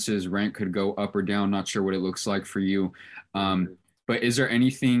expenses. Rent could go up or down. Not sure what it looks like for you. But is there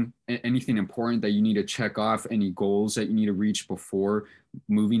anything important that you need to check off? Any goals that you need to reach before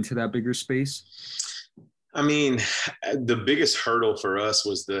moving to that bigger space? I mean, the biggest hurdle for us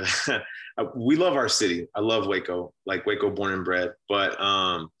was we love our city. I love Waco, like Waco born and bred. But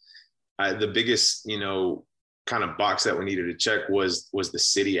the biggest, kind of box that we needed to check was the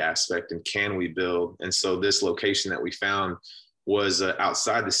city aspect, and can we build? And so this location that we found was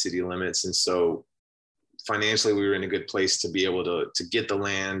outside the city limits. And so financially we were in a good place to be able to get the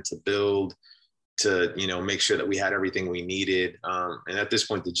land, to build, to, make sure that we had everything we needed. And at this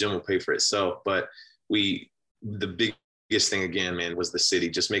point, the gym will pay for itself. But the biggest thing again, man, was the city,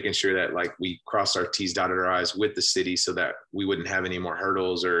 just making sure that like we crossed our T's, dotted our I's with the city so that we wouldn't have any more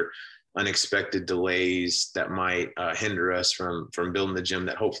hurdles or unexpected delays that might hinder us from building the gym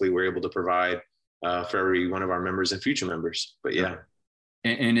that hopefully we're able to provide for every one of our members and future members. But yeah.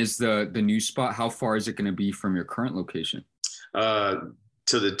 And is the new spot, how far is it going to be from your current location?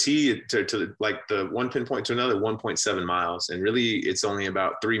 To the T, to like the one pinpoint to another, 1.7 miles. And really it's only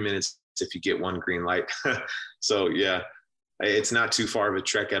about 3 minutes if you get one green light. So yeah, it's not too far of a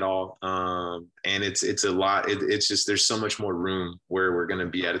trek at all. And it's a lot. It's just, there's so much more room where we're going to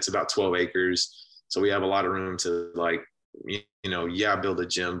be at. It's about 12 acres. So we have a lot of room to like, build a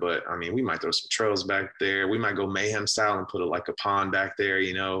gym, but I mean, we might throw some trails back there. We might go mayhem style and put like a pond back there,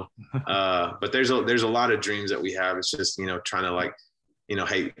 but there's a lot of dreams that we have. It's just, trying to like,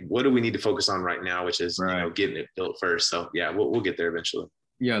 hey, what do we need to focus on right now? Which is, getting it built first. So yeah, we'll get there eventually.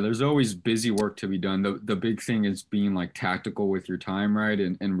 Yeah, there's always busy work to be done. The big thing is being like tactical with your time, right?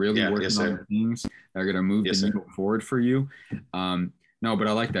 And really working on the things that are going to move the needle forward for you. No, but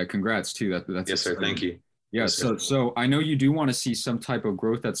I like that. Congrats too. That's yes, sir. Thank you. Yeah. Yes, so I know you do want to see some type of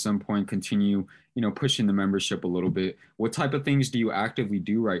growth at some point, continue, pushing the membership a little bit. What type of things do you actively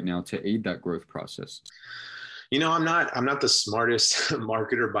do right now to aid that growth process? I'm not the smartest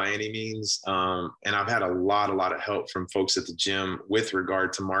marketer by any means. And I've had a lot of help from folks at the gym with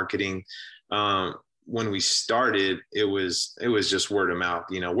regard to marketing. When we started, it was just word of mouth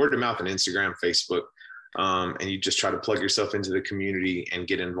and Instagram, Facebook. And you just try to plug yourself into the community and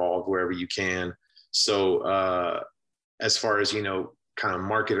get involved wherever you can. So as far as, kind of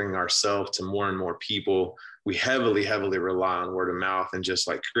marketing ourselves to more and more people, we heavily rely on word of mouth and just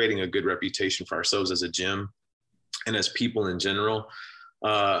like creating a good reputation for ourselves as a gym and as people in general,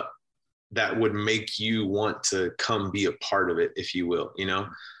 that would make you want to come be a part of it, if you will,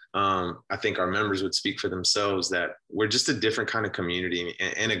 I think our members would speak for themselves that we're just a different kind of community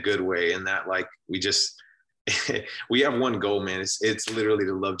in a good way. And that like, we have one goal, man. It's literally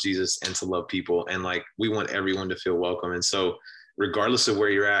to love Jesus and to love people. And like, we want everyone to feel welcome. And so regardless of where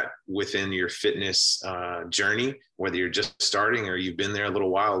you're at within your fitness journey, whether you're just starting or you've been there a little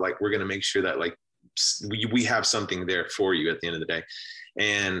while, like we're going to make sure that like we have something there for you at the end of the day.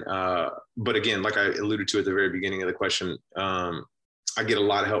 And, but again, like I alluded to at the very beginning of the question, I get a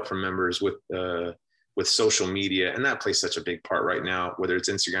lot of help from members with social media, and that plays such a big part right now, whether it's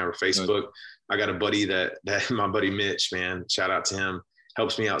Instagram or Facebook. I got a buddy that my buddy Mitch, man, shout out to him,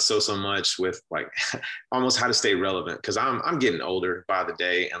 helps me out so much with like almost how to stay relevant. Cause I'm getting older by the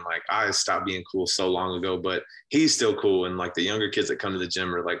day. And like, I stopped being cool so long ago, but he's still cool. And like the younger kids that come to the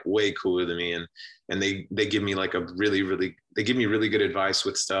gym are like way cooler than me. And they give me like they give me really good advice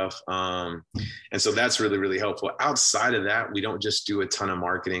with stuff. And so that's really helpful. Outside of that, we don't just do a ton of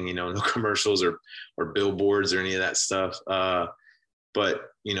marketing, no commercials or billboards or any of that stuff. But,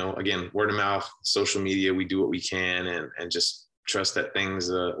 again, word of mouth, social media, we do what we can and just trust that things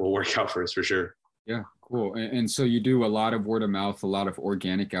will work out for us for sure. Yeah, cool. And so you do a lot of word of mouth, a lot of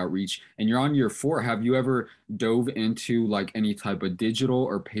organic outreach, and you're on year 4. Have you ever dove into like any type of digital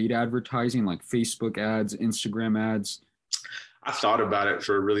or paid advertising, like Facebook ads, Instagram ads? I thought about it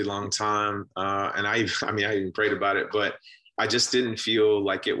for a really long time, and I even prayed about it, but I just didn't feel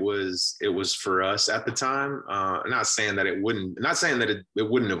like it was for us at the time. Not saying that it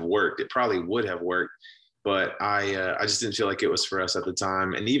wouldn't have worked. It probably would have worked, but I just didn't feel like it was for us at the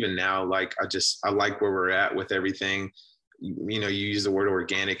time. And even now, like I like where we're at with everything. You use the word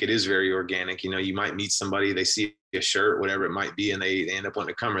organic. It is very organic. You might meet somebody, they see a shirt, whatever it might be, and they end up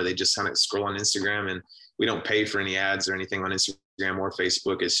wanting to come, or they just kind of scroll on Instagram, and we don't pay for any ads or anything on Instagram or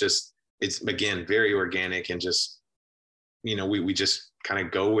Facebook. It's again, very organic, and just, we just kind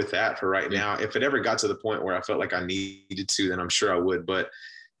of go with that for right now. If it ever got to the point where I felt like I needed to, then I'm sure I would, but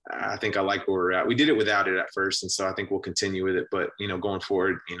I think I like where we're at. We did it without it at first, and so I think we'll continue with it. But going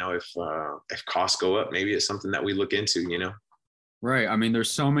forward, if costs go up, maybe it's something that we look into. Right. I mean,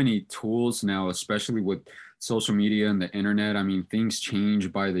 there's so many tools now, especially with social media and the internet. I mean, things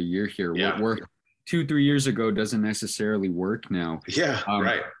change by the year here. Yeah. What worked 2-3 years ago doesn't necessarily work now. Yeah.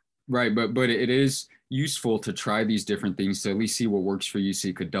 Right. Right. But it is useful to try these different things to at least see what works for you, so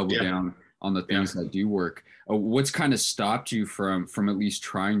you could double down on the things that do work. What's kind of stopped you from at least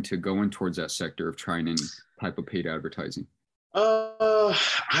trying to go in towards that sector of trying any type of paid advertising?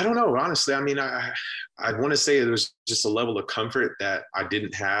 I don't know, honestly. I mean, I'd want to say there's just a level of comfort that I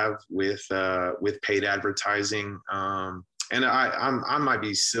didn't have with paid advertising. And I might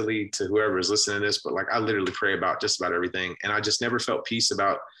be silly to whoever is listening to this, but like I literally pray about just about everything, and I just never felt peace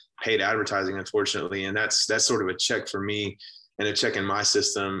about paid advertising, unfortunately. And that's sort of a check for me and a check in my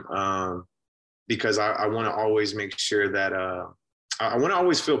system, because I want to always make sure that I want to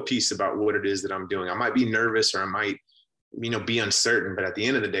always feel peace about what it is that I'm doing. I might be nervous, or I might be uncertain, but at the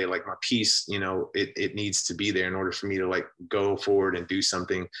end of the day, like my peace, it needs to be there in order for me to like go forward and do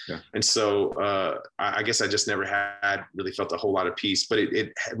something. Yeah. And so I guess I just never had really felt a whole lot of peace, but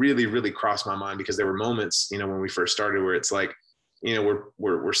it really, really crossed my mind, because there were moments, when we first started, where it's like,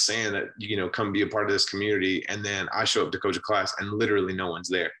 we're saying that, come be a part of this community. And then I show up to coach a class and literally no one's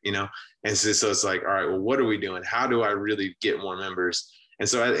there, And so it's like, all right, well, what are we doing? How do I really get more members? And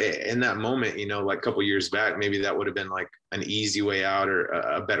so in that moment, like a couple of years back, maybe that would have been like an easy way out, or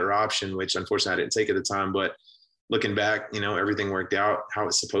a better option, which unfortunately I didn't take at the time. But looking back, everything worked out how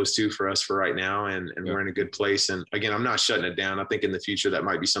it's supposed to for us for right now. And we're in a good place. And again, I'm not shutting it down. I think in the future that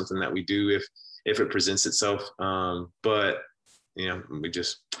might be something that we do if it presents itself. But we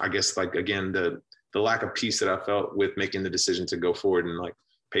just, I guess, like, again, the lack of peace that I felt with making the decision to go forward and like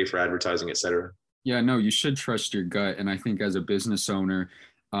pay for advertising, et cetera. Yeah, no, you should trust your gut. And I think as a business owner,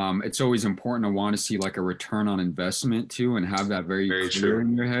 it's always important to want to see like a return on investment too, and have that very clear true.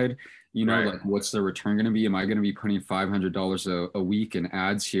 In your head. Right. Like, what's the return going to be? Am I going to be putting $500 a week in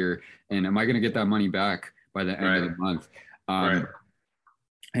ads here? And am I going to get that money back by the end of the month?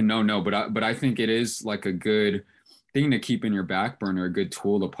 And no, but I think it is like a good thing to keep in your back burner, a good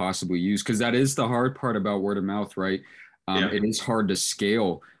tool to possibly use, because that is the hard part about word of mouth, right? It is hard to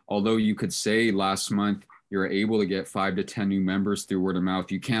scale. Although you could say last month you're able to get 5 to 10 new members through word of mouth,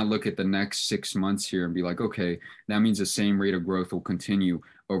 you can't look at the next 6 months here and be like, okay, that means the same rate of growth will continue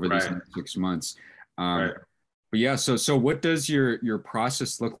over these next 6 months. But yeah, so what does your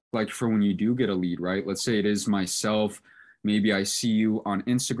process look like for when you do get a lead, right? Let's say it is myself. Maybe I see you on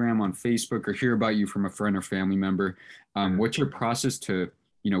Instagram, on Facebook, or hear about you from a friend or family member. What's your process to,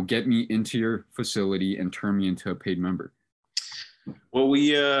 get me into your facility and turn me into a paid member? Well,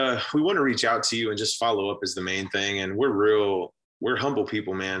 we want to reach out to you, and just follow up is the main thing. And we're humble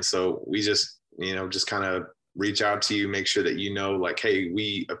people, man. So we just kind of reach out to you, make sure that like, hey,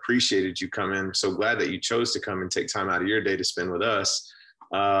 we appreciated you coming. So glad that you chose to come and take time out of your day to spend with us.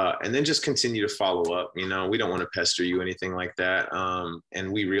 And then just continue to follow up. We don't want to pester you, anything like that.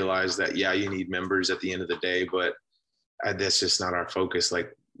 And we realize that, you need members at the end of the day, but that's just not our focus.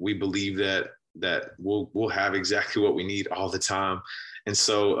 Like, we believe that we'll have exactly what we need all the time. And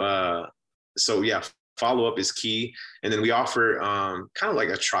so follow up is key. And then we offer kind of like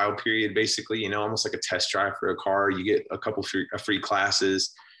a trial period, basically, almost like a test drive for a car. You get a couple free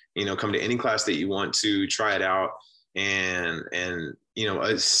classes, come to any class that you want to, try it out, and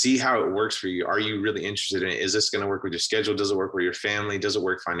see how it works for you. Are you really interested in it? Is this going to work with your schedule? Does it work with your family? Does it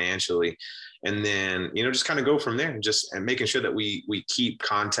work financially? And then, just kind of go from there, and making sure that we keep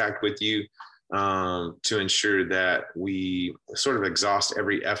contact with you, to ensure that we sort of exhaust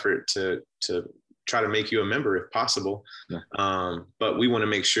every effort to try to make you a member if possible. But we want to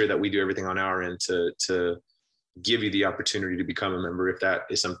make sure that we do everything on our end to give you the opportunity to become a member if that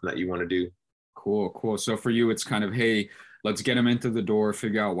is something that you want to do. Cool. So for you, it's kind of, hey, let's get them into the door,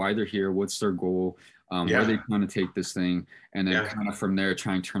 figure out why they're here, what's their goal, where they want to take this thing, and then kind of from there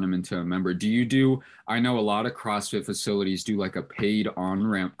try and turn them into a member. I know a lot of CrossFit facilities do like a paid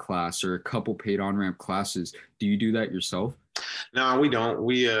on-ramp class or a couple paid on-ramp classes. Do you do that yourself? No, we don't.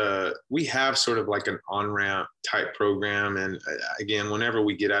 We have sort of like an on-ramp type program. And again, whenever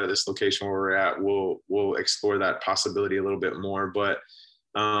we get out of this location where we're at, we'll explore that possibility a little bit more. But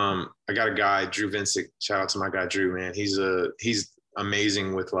I got a guy, Drew Vincic. Shout out to my guy, Drew, man. He's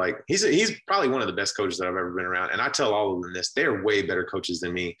amazing with like, he's probably one of the best coaches that I've ever been around. And I tell all of them this, they're way better coaches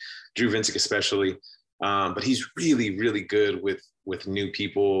than me, Drew Vincic especially. But he's really, really good with new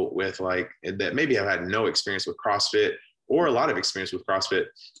people with like that maybe have had no experience with CrossFit or a lot of experience with CrossFit.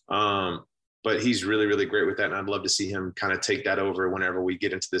 But he's really, really great with that. And I'd love to see him kind of take that over whenever we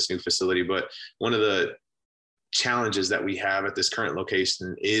get into this new facility. But one of the challenges that we have at this current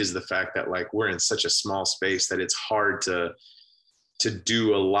location is the fact that like we're in such a small space that it's hard to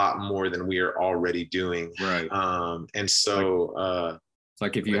do a lot more than we are already doing. Right. And so it's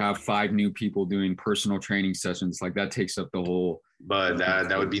like if you have 5 new people doing personal training sessions, like that takes up the whole. But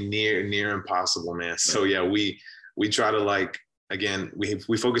that would be near impossible, man. So yeah, we try to like, again,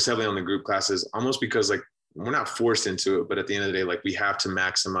 we focus heavily on the group classes almost because like we're not forced into it, but at the end of the day, like we have to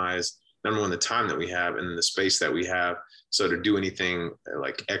maximize number one, the time that we have and the space that we have. So to do anything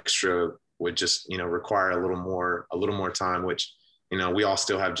like extra would just, require a little more time, which, we all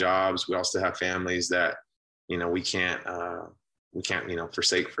still have jobs. We all still have families that, we can't,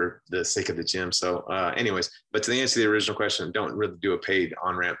 forsake for the sake of the gym. So anyways, but to the answer to the original question, don't really do a paid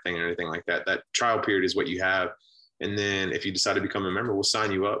on-ramp thing or anything like that. That trial period is what you have. And then if you decide to become a member, we'll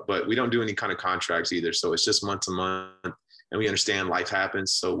sign you up, but we don't do any kind of contracts either. So it's just month to month. And we understand life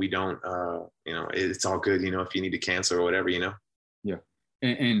happens. So we don't, it's all good, if you need to cancel or whatever, Yeah.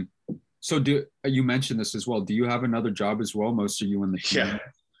 And so you mentioned this as well. Do you have another job as well? Most of you in the team?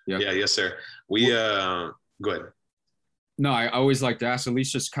 Yeah. Yes, sir. Go ahead. No, I always like to ask, at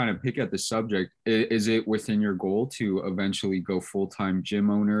least just kind of pick at the subject. Is it within your goal to eventually go full-time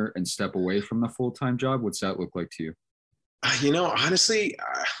gym owner and step away from the full-time job? What's that look like to you? Honestly,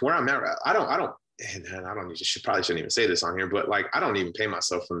 where I'm at, I don't, and I don't probably shouldn't even say this on here, but like, I don't even pay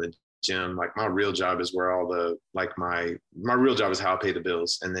myself from the gym. Like my real job is where all the, like my real job is how I pay the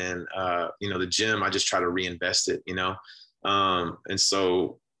bills. And then, the gym, I just try to reinvest it, and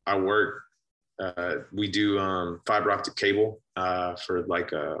so I work, we do fiber optic cable for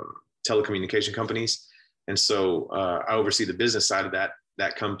like telecommunication companies. And so I oversee the business side of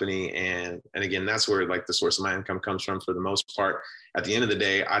that company. And again, that's where like the source of my income comes from for the most part. At the end of the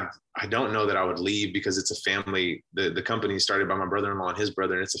day, I don't know that I would leave because it's a family. The company is started by my brother-in-law and his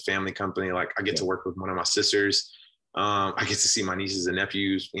brother, and it's a family company. Like I get to work with one of my sisters. I get to see my nieces and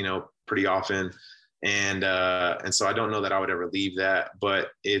nephews, pretty often. And so I don't know that I would ever leave that, but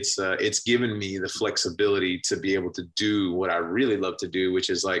it's given me the flexibility to be able to do what I really love to do, which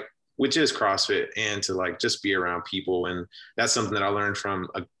is CrossFit, and to like just be around people. And that's something that I learned from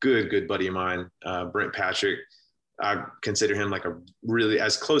a good buddy of mine, Brent Patrick. I consider him like a really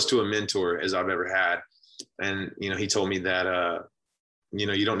as close to a mentor as I've ever had. And, he told me that,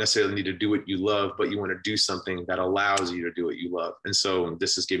 you don't necessarily need to do what you love, but you want to do something that allows you to do what you love. And so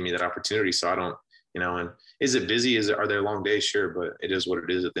this has given me that opportunity. So I don't, and is it busy? Are there long days? Sure. But it is what it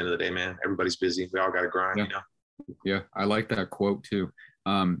is at the end of the day, man. Everybody's busy. We all got to grind, Yeah. I like that quote too.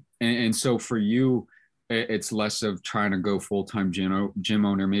 And so for you, it's less of trying to go full-time gym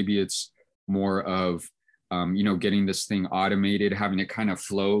owner. Maybe it's more of, getting this thing automated, having it kind of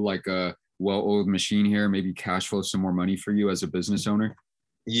flow like a well-oiled machine here, maybe cash flow some more money for you as a business owner.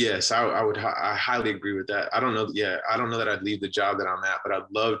 Yes, I highly agree with that. I don't know. Yeah. I don't know that I'd leave the job that I'm at, but I'd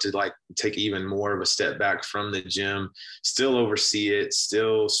love to like take even more of a step back from the gym, still oversee it,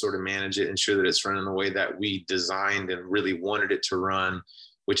 still sort of manage it, ensure that it's running the way that we designed and really wanted it to run,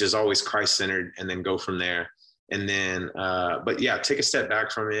 which is always Christ-centered, and then go from there. And then, but yeah, take a step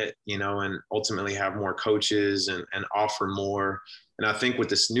back from it, and ultimately have more coaches and offer more. And I think with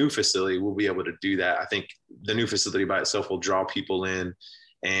this new facility, we'll be able to do that. I think the new facility by itself will draw people in,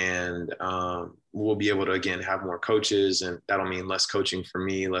 and we'll be able to, again, have more coaches, and that'll mean less coaching for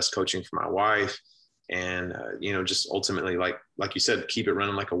me, less coaching for my wife. And, just ultimately, like you said, keep it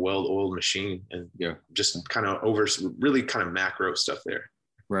running like a well-oiled machine, and just kind of really kind of macro stuff there.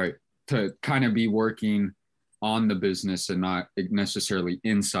 Right. To kind of be working on the business and not necessarily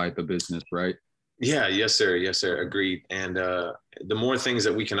inside the business. Right. Yeah. Yes, sir. Yes, sir. Agreed. And the more things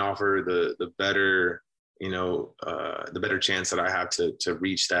that we can offer, the better, the better chance that I have to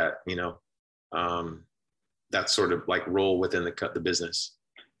reach that, that sort of like role within the business.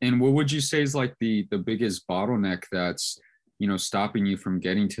 And what would you say is like the biggest bottleneck that's, stopping you from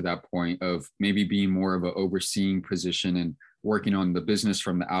getting to that point of maybe being more of an overseeing position and working on the business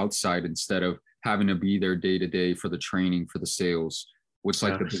from the outside instead of having to be there day to day for the training, for the sales? What's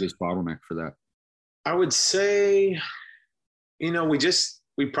like the biggest bottleneck for that? I would say,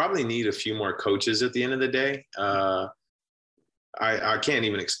 we probably need a few more coaches at the end of the day. I can't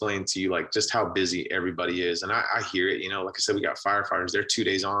even explain to you like just how busy everybody is. And I hear it, like I said, we got firefighters, they're 2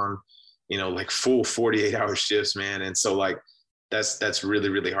 days on, like full 48-hour shifts, man. And so like, that's really,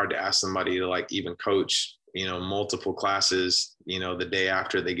 really hard to ask somebody to like even coach, multiple classes, the day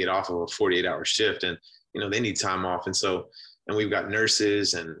after they get off of a 48-hour shift, and, they need time off. And so, and we've got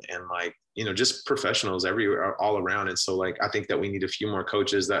nurses and like, just professionals everywhere, all around. And so like, I think that we need a few more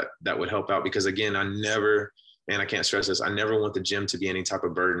coaches that would help out, because again, I can't stress this. I never want the gym to be any type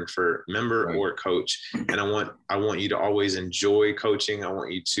of burden for member or coach. And I want you to always enjoy coaching. I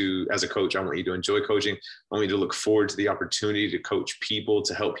want you to, as a coach, I want you to enjoy coaching. I want you to look forward to the opportunity to coach people,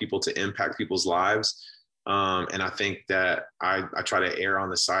 to help people, to impact people's lives. And I think that I try to err on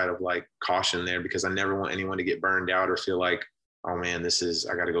the side of like caution there, because I never want anyone to get burned out or feel like, oh man,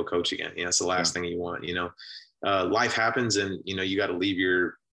 I got to go coach again. It's the last thing you want, life happens, and, you got to leave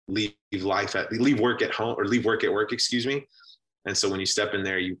work at home, or leave work at work, excuse me. And so when you step in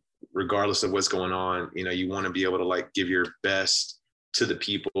there, regardless of what's going on, you want to be able to like give your best to the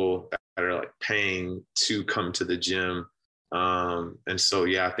people that are like paying to come to the gym. And so,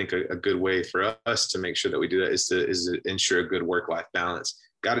 yeah, I think a good way for us to make sure that we do that is to ensure a good work-life balance.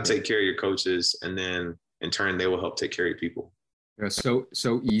 Got to take care of your coaches, and then in turn, they will help take care of your people. Yeah,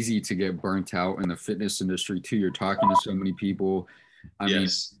 so easy to get burnt out in the fitness industry too. You're talking to so many people. I mean,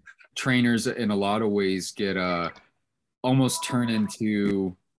 trainers in a lot of ways get almost turn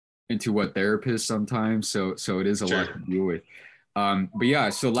into what therapists sometimes. So it is a lot to deal with. But yeah,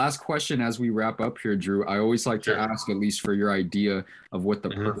 so last question as we wrap up here, Drew, I always like to ask, at least for your idea of what the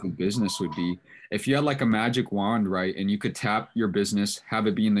perfect business would be. If you had like a magic wand, right, and you could tap your business, have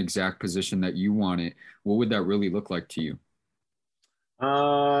it be in the exact position that you want it, what would that really look like to you?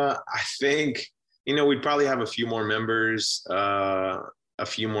 I think, we'd probably have a few more members, a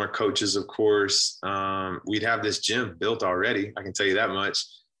few more coaches, of course. We'd have this gym built already, I can tell you that much.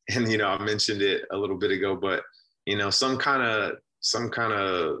 And, I mentioned it a little bit ago, but, some kind of,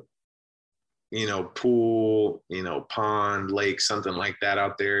 pool, pond, lake, something like that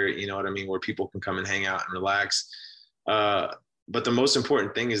out there, you know what I mean, where people can come and hang out and relax. But the most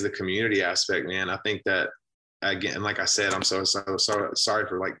important thing is the community aspect, man. I think that, again, like I said, I'm so sorry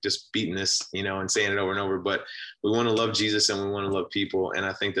for like just beating this, and saying it over and over, but we want to love Jesus and we want to love people. And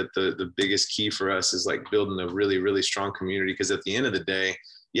I think that the biggest key for us is like building a really, really strong community. Because at the end of the day,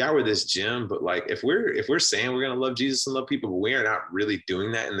 yeah, we're this gym, but like if we're saying we're going to love Jesus and love people, but we are not really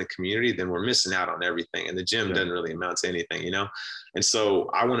doing that in the community, then we're missing out on everything. And the gym doesn't really amount to anything, And so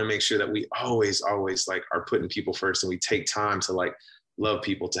I want to make sure that we always like are putting people first, and we take time to like love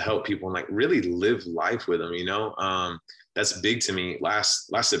people, to help people, and like really live life with them, that's big to me. Last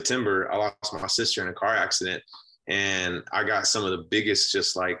September, I lost my sister in a car accident, and I got some of the biggest,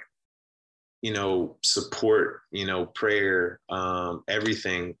 just like, support, prayer,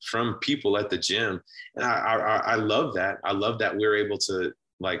 everything from people at the gym. And I love that. I love that we're able to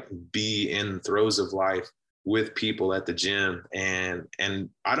like be in the throes of life with people at the gym. And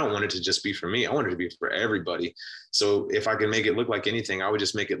I don't want it to just be for me. I want it to be for everybody. So if I can make it look like anything, I would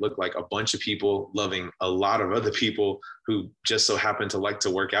just make it look like a bunch of people loving a lot of other people who just so happen to like to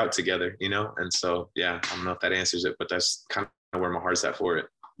work out together, And so, yeah, I don't know if that answers it, but that's kind of where my heart's at for it.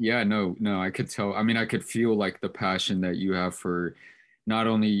 Yeah, no, I could tell. I mean, I could feel like the passion that you have for not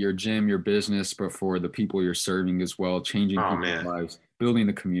only your gym, your business, but for the people you're serving as well, changing people's lives, building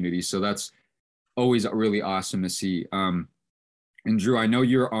the community. So that's always really awesome to see. And Drew, I know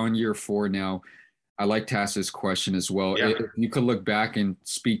you're on year 4 now. I like to ask this question as well. Yeah. If you could look back and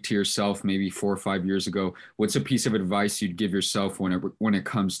speak to yourself maybe 4 or 5 years ago, what's a piece of advice you'd give yourself when it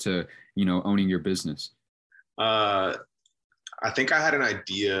comes to, owning your business? I think I had an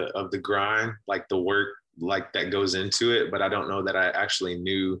idea of the grind, like the work, like that goes into it, but I don't know that I actually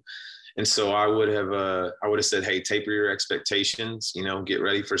knew. And so I would have said, hey, taper your expectations, get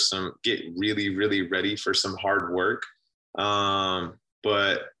really, really ready for some hard work.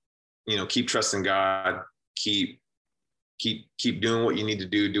 But, keep trusting God, keep doing what you need to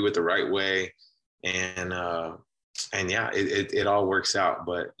do it the right way. And yeah, it all works out,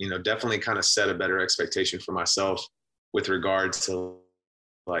 but, definitely kind of set a better expectation for myself with regards to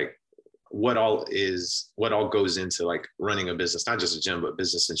like what all goes into like running a business, not just a gym, but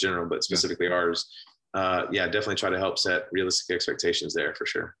business in general, but specifically ours. definitely try to help set realistic expectations there for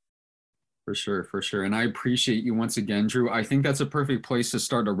sure. For sure. And I appreciate you once again, Drew. I think that's a perfect place to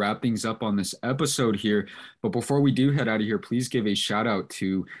start to wrap things up on this episode here. But before we do head out of here, please give a shout out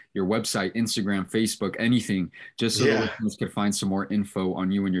to your website, Instagram, Facebook, anything, just so the listeners could find some more info on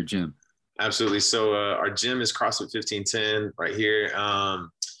you and your gym. Absolutely. So our gym is CrossFit 1510 right here.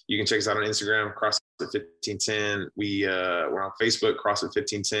 You can check us out on Instagram, CrossFit 1510. We're on Facebook, CrossFit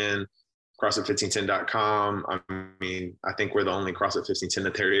 1510. CrossFit1510.com. I mean, I think we're the only CrossFit 1510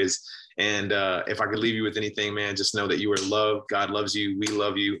 that there is. And if I could leave you with anything, man, just know that you are loved. God loves you. We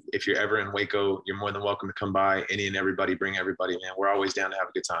love you. If you're ever in Waco, you're more than welcome to come by. Any and everybody, bring everybody, man. We're always down to have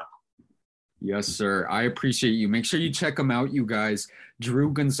a good time. Yes, sir. I appreciate you. Make sure you check them out, you guys.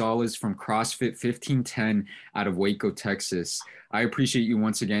 Drew Gonzalez from CrossFit 1510 out of Waco, Texas. I appreciate you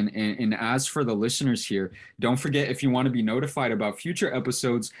once again. And as for the listeners here, don't forget, if you want to be notified about future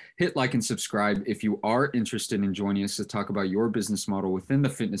episodes, hit like and subscribe. If you are interested in joining us to talk about your business model within the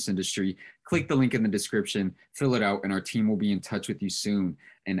fitness industry, click the link in the description, fill it out, and our team will be in touch with you soon.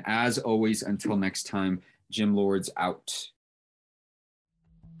 And as always, until next time, Gym Lords out.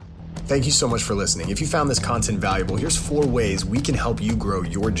 Thank you so much for listening. If you found this content valuable, here's 4 ways we can help you grow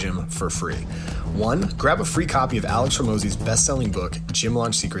your gym for free. 1, grab a free copy of Alex Hormozi's best-selling book, Gym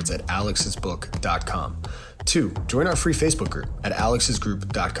Launch Secrets, at alexsbook.com. 2, join our free Facebook group at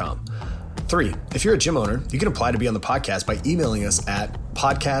alexsgroup.com. 3, if you're a gym owner, you can apply to be on the podcast by emailing us at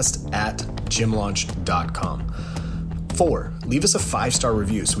podcast@gymlaunch.com. 4, leave us a 5-star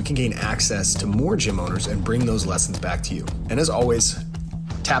review so we can gain access to more gym owners and bring those lessons back to you. And as always,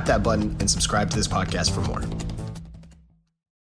 tap that button and subscribe to this podcast for more.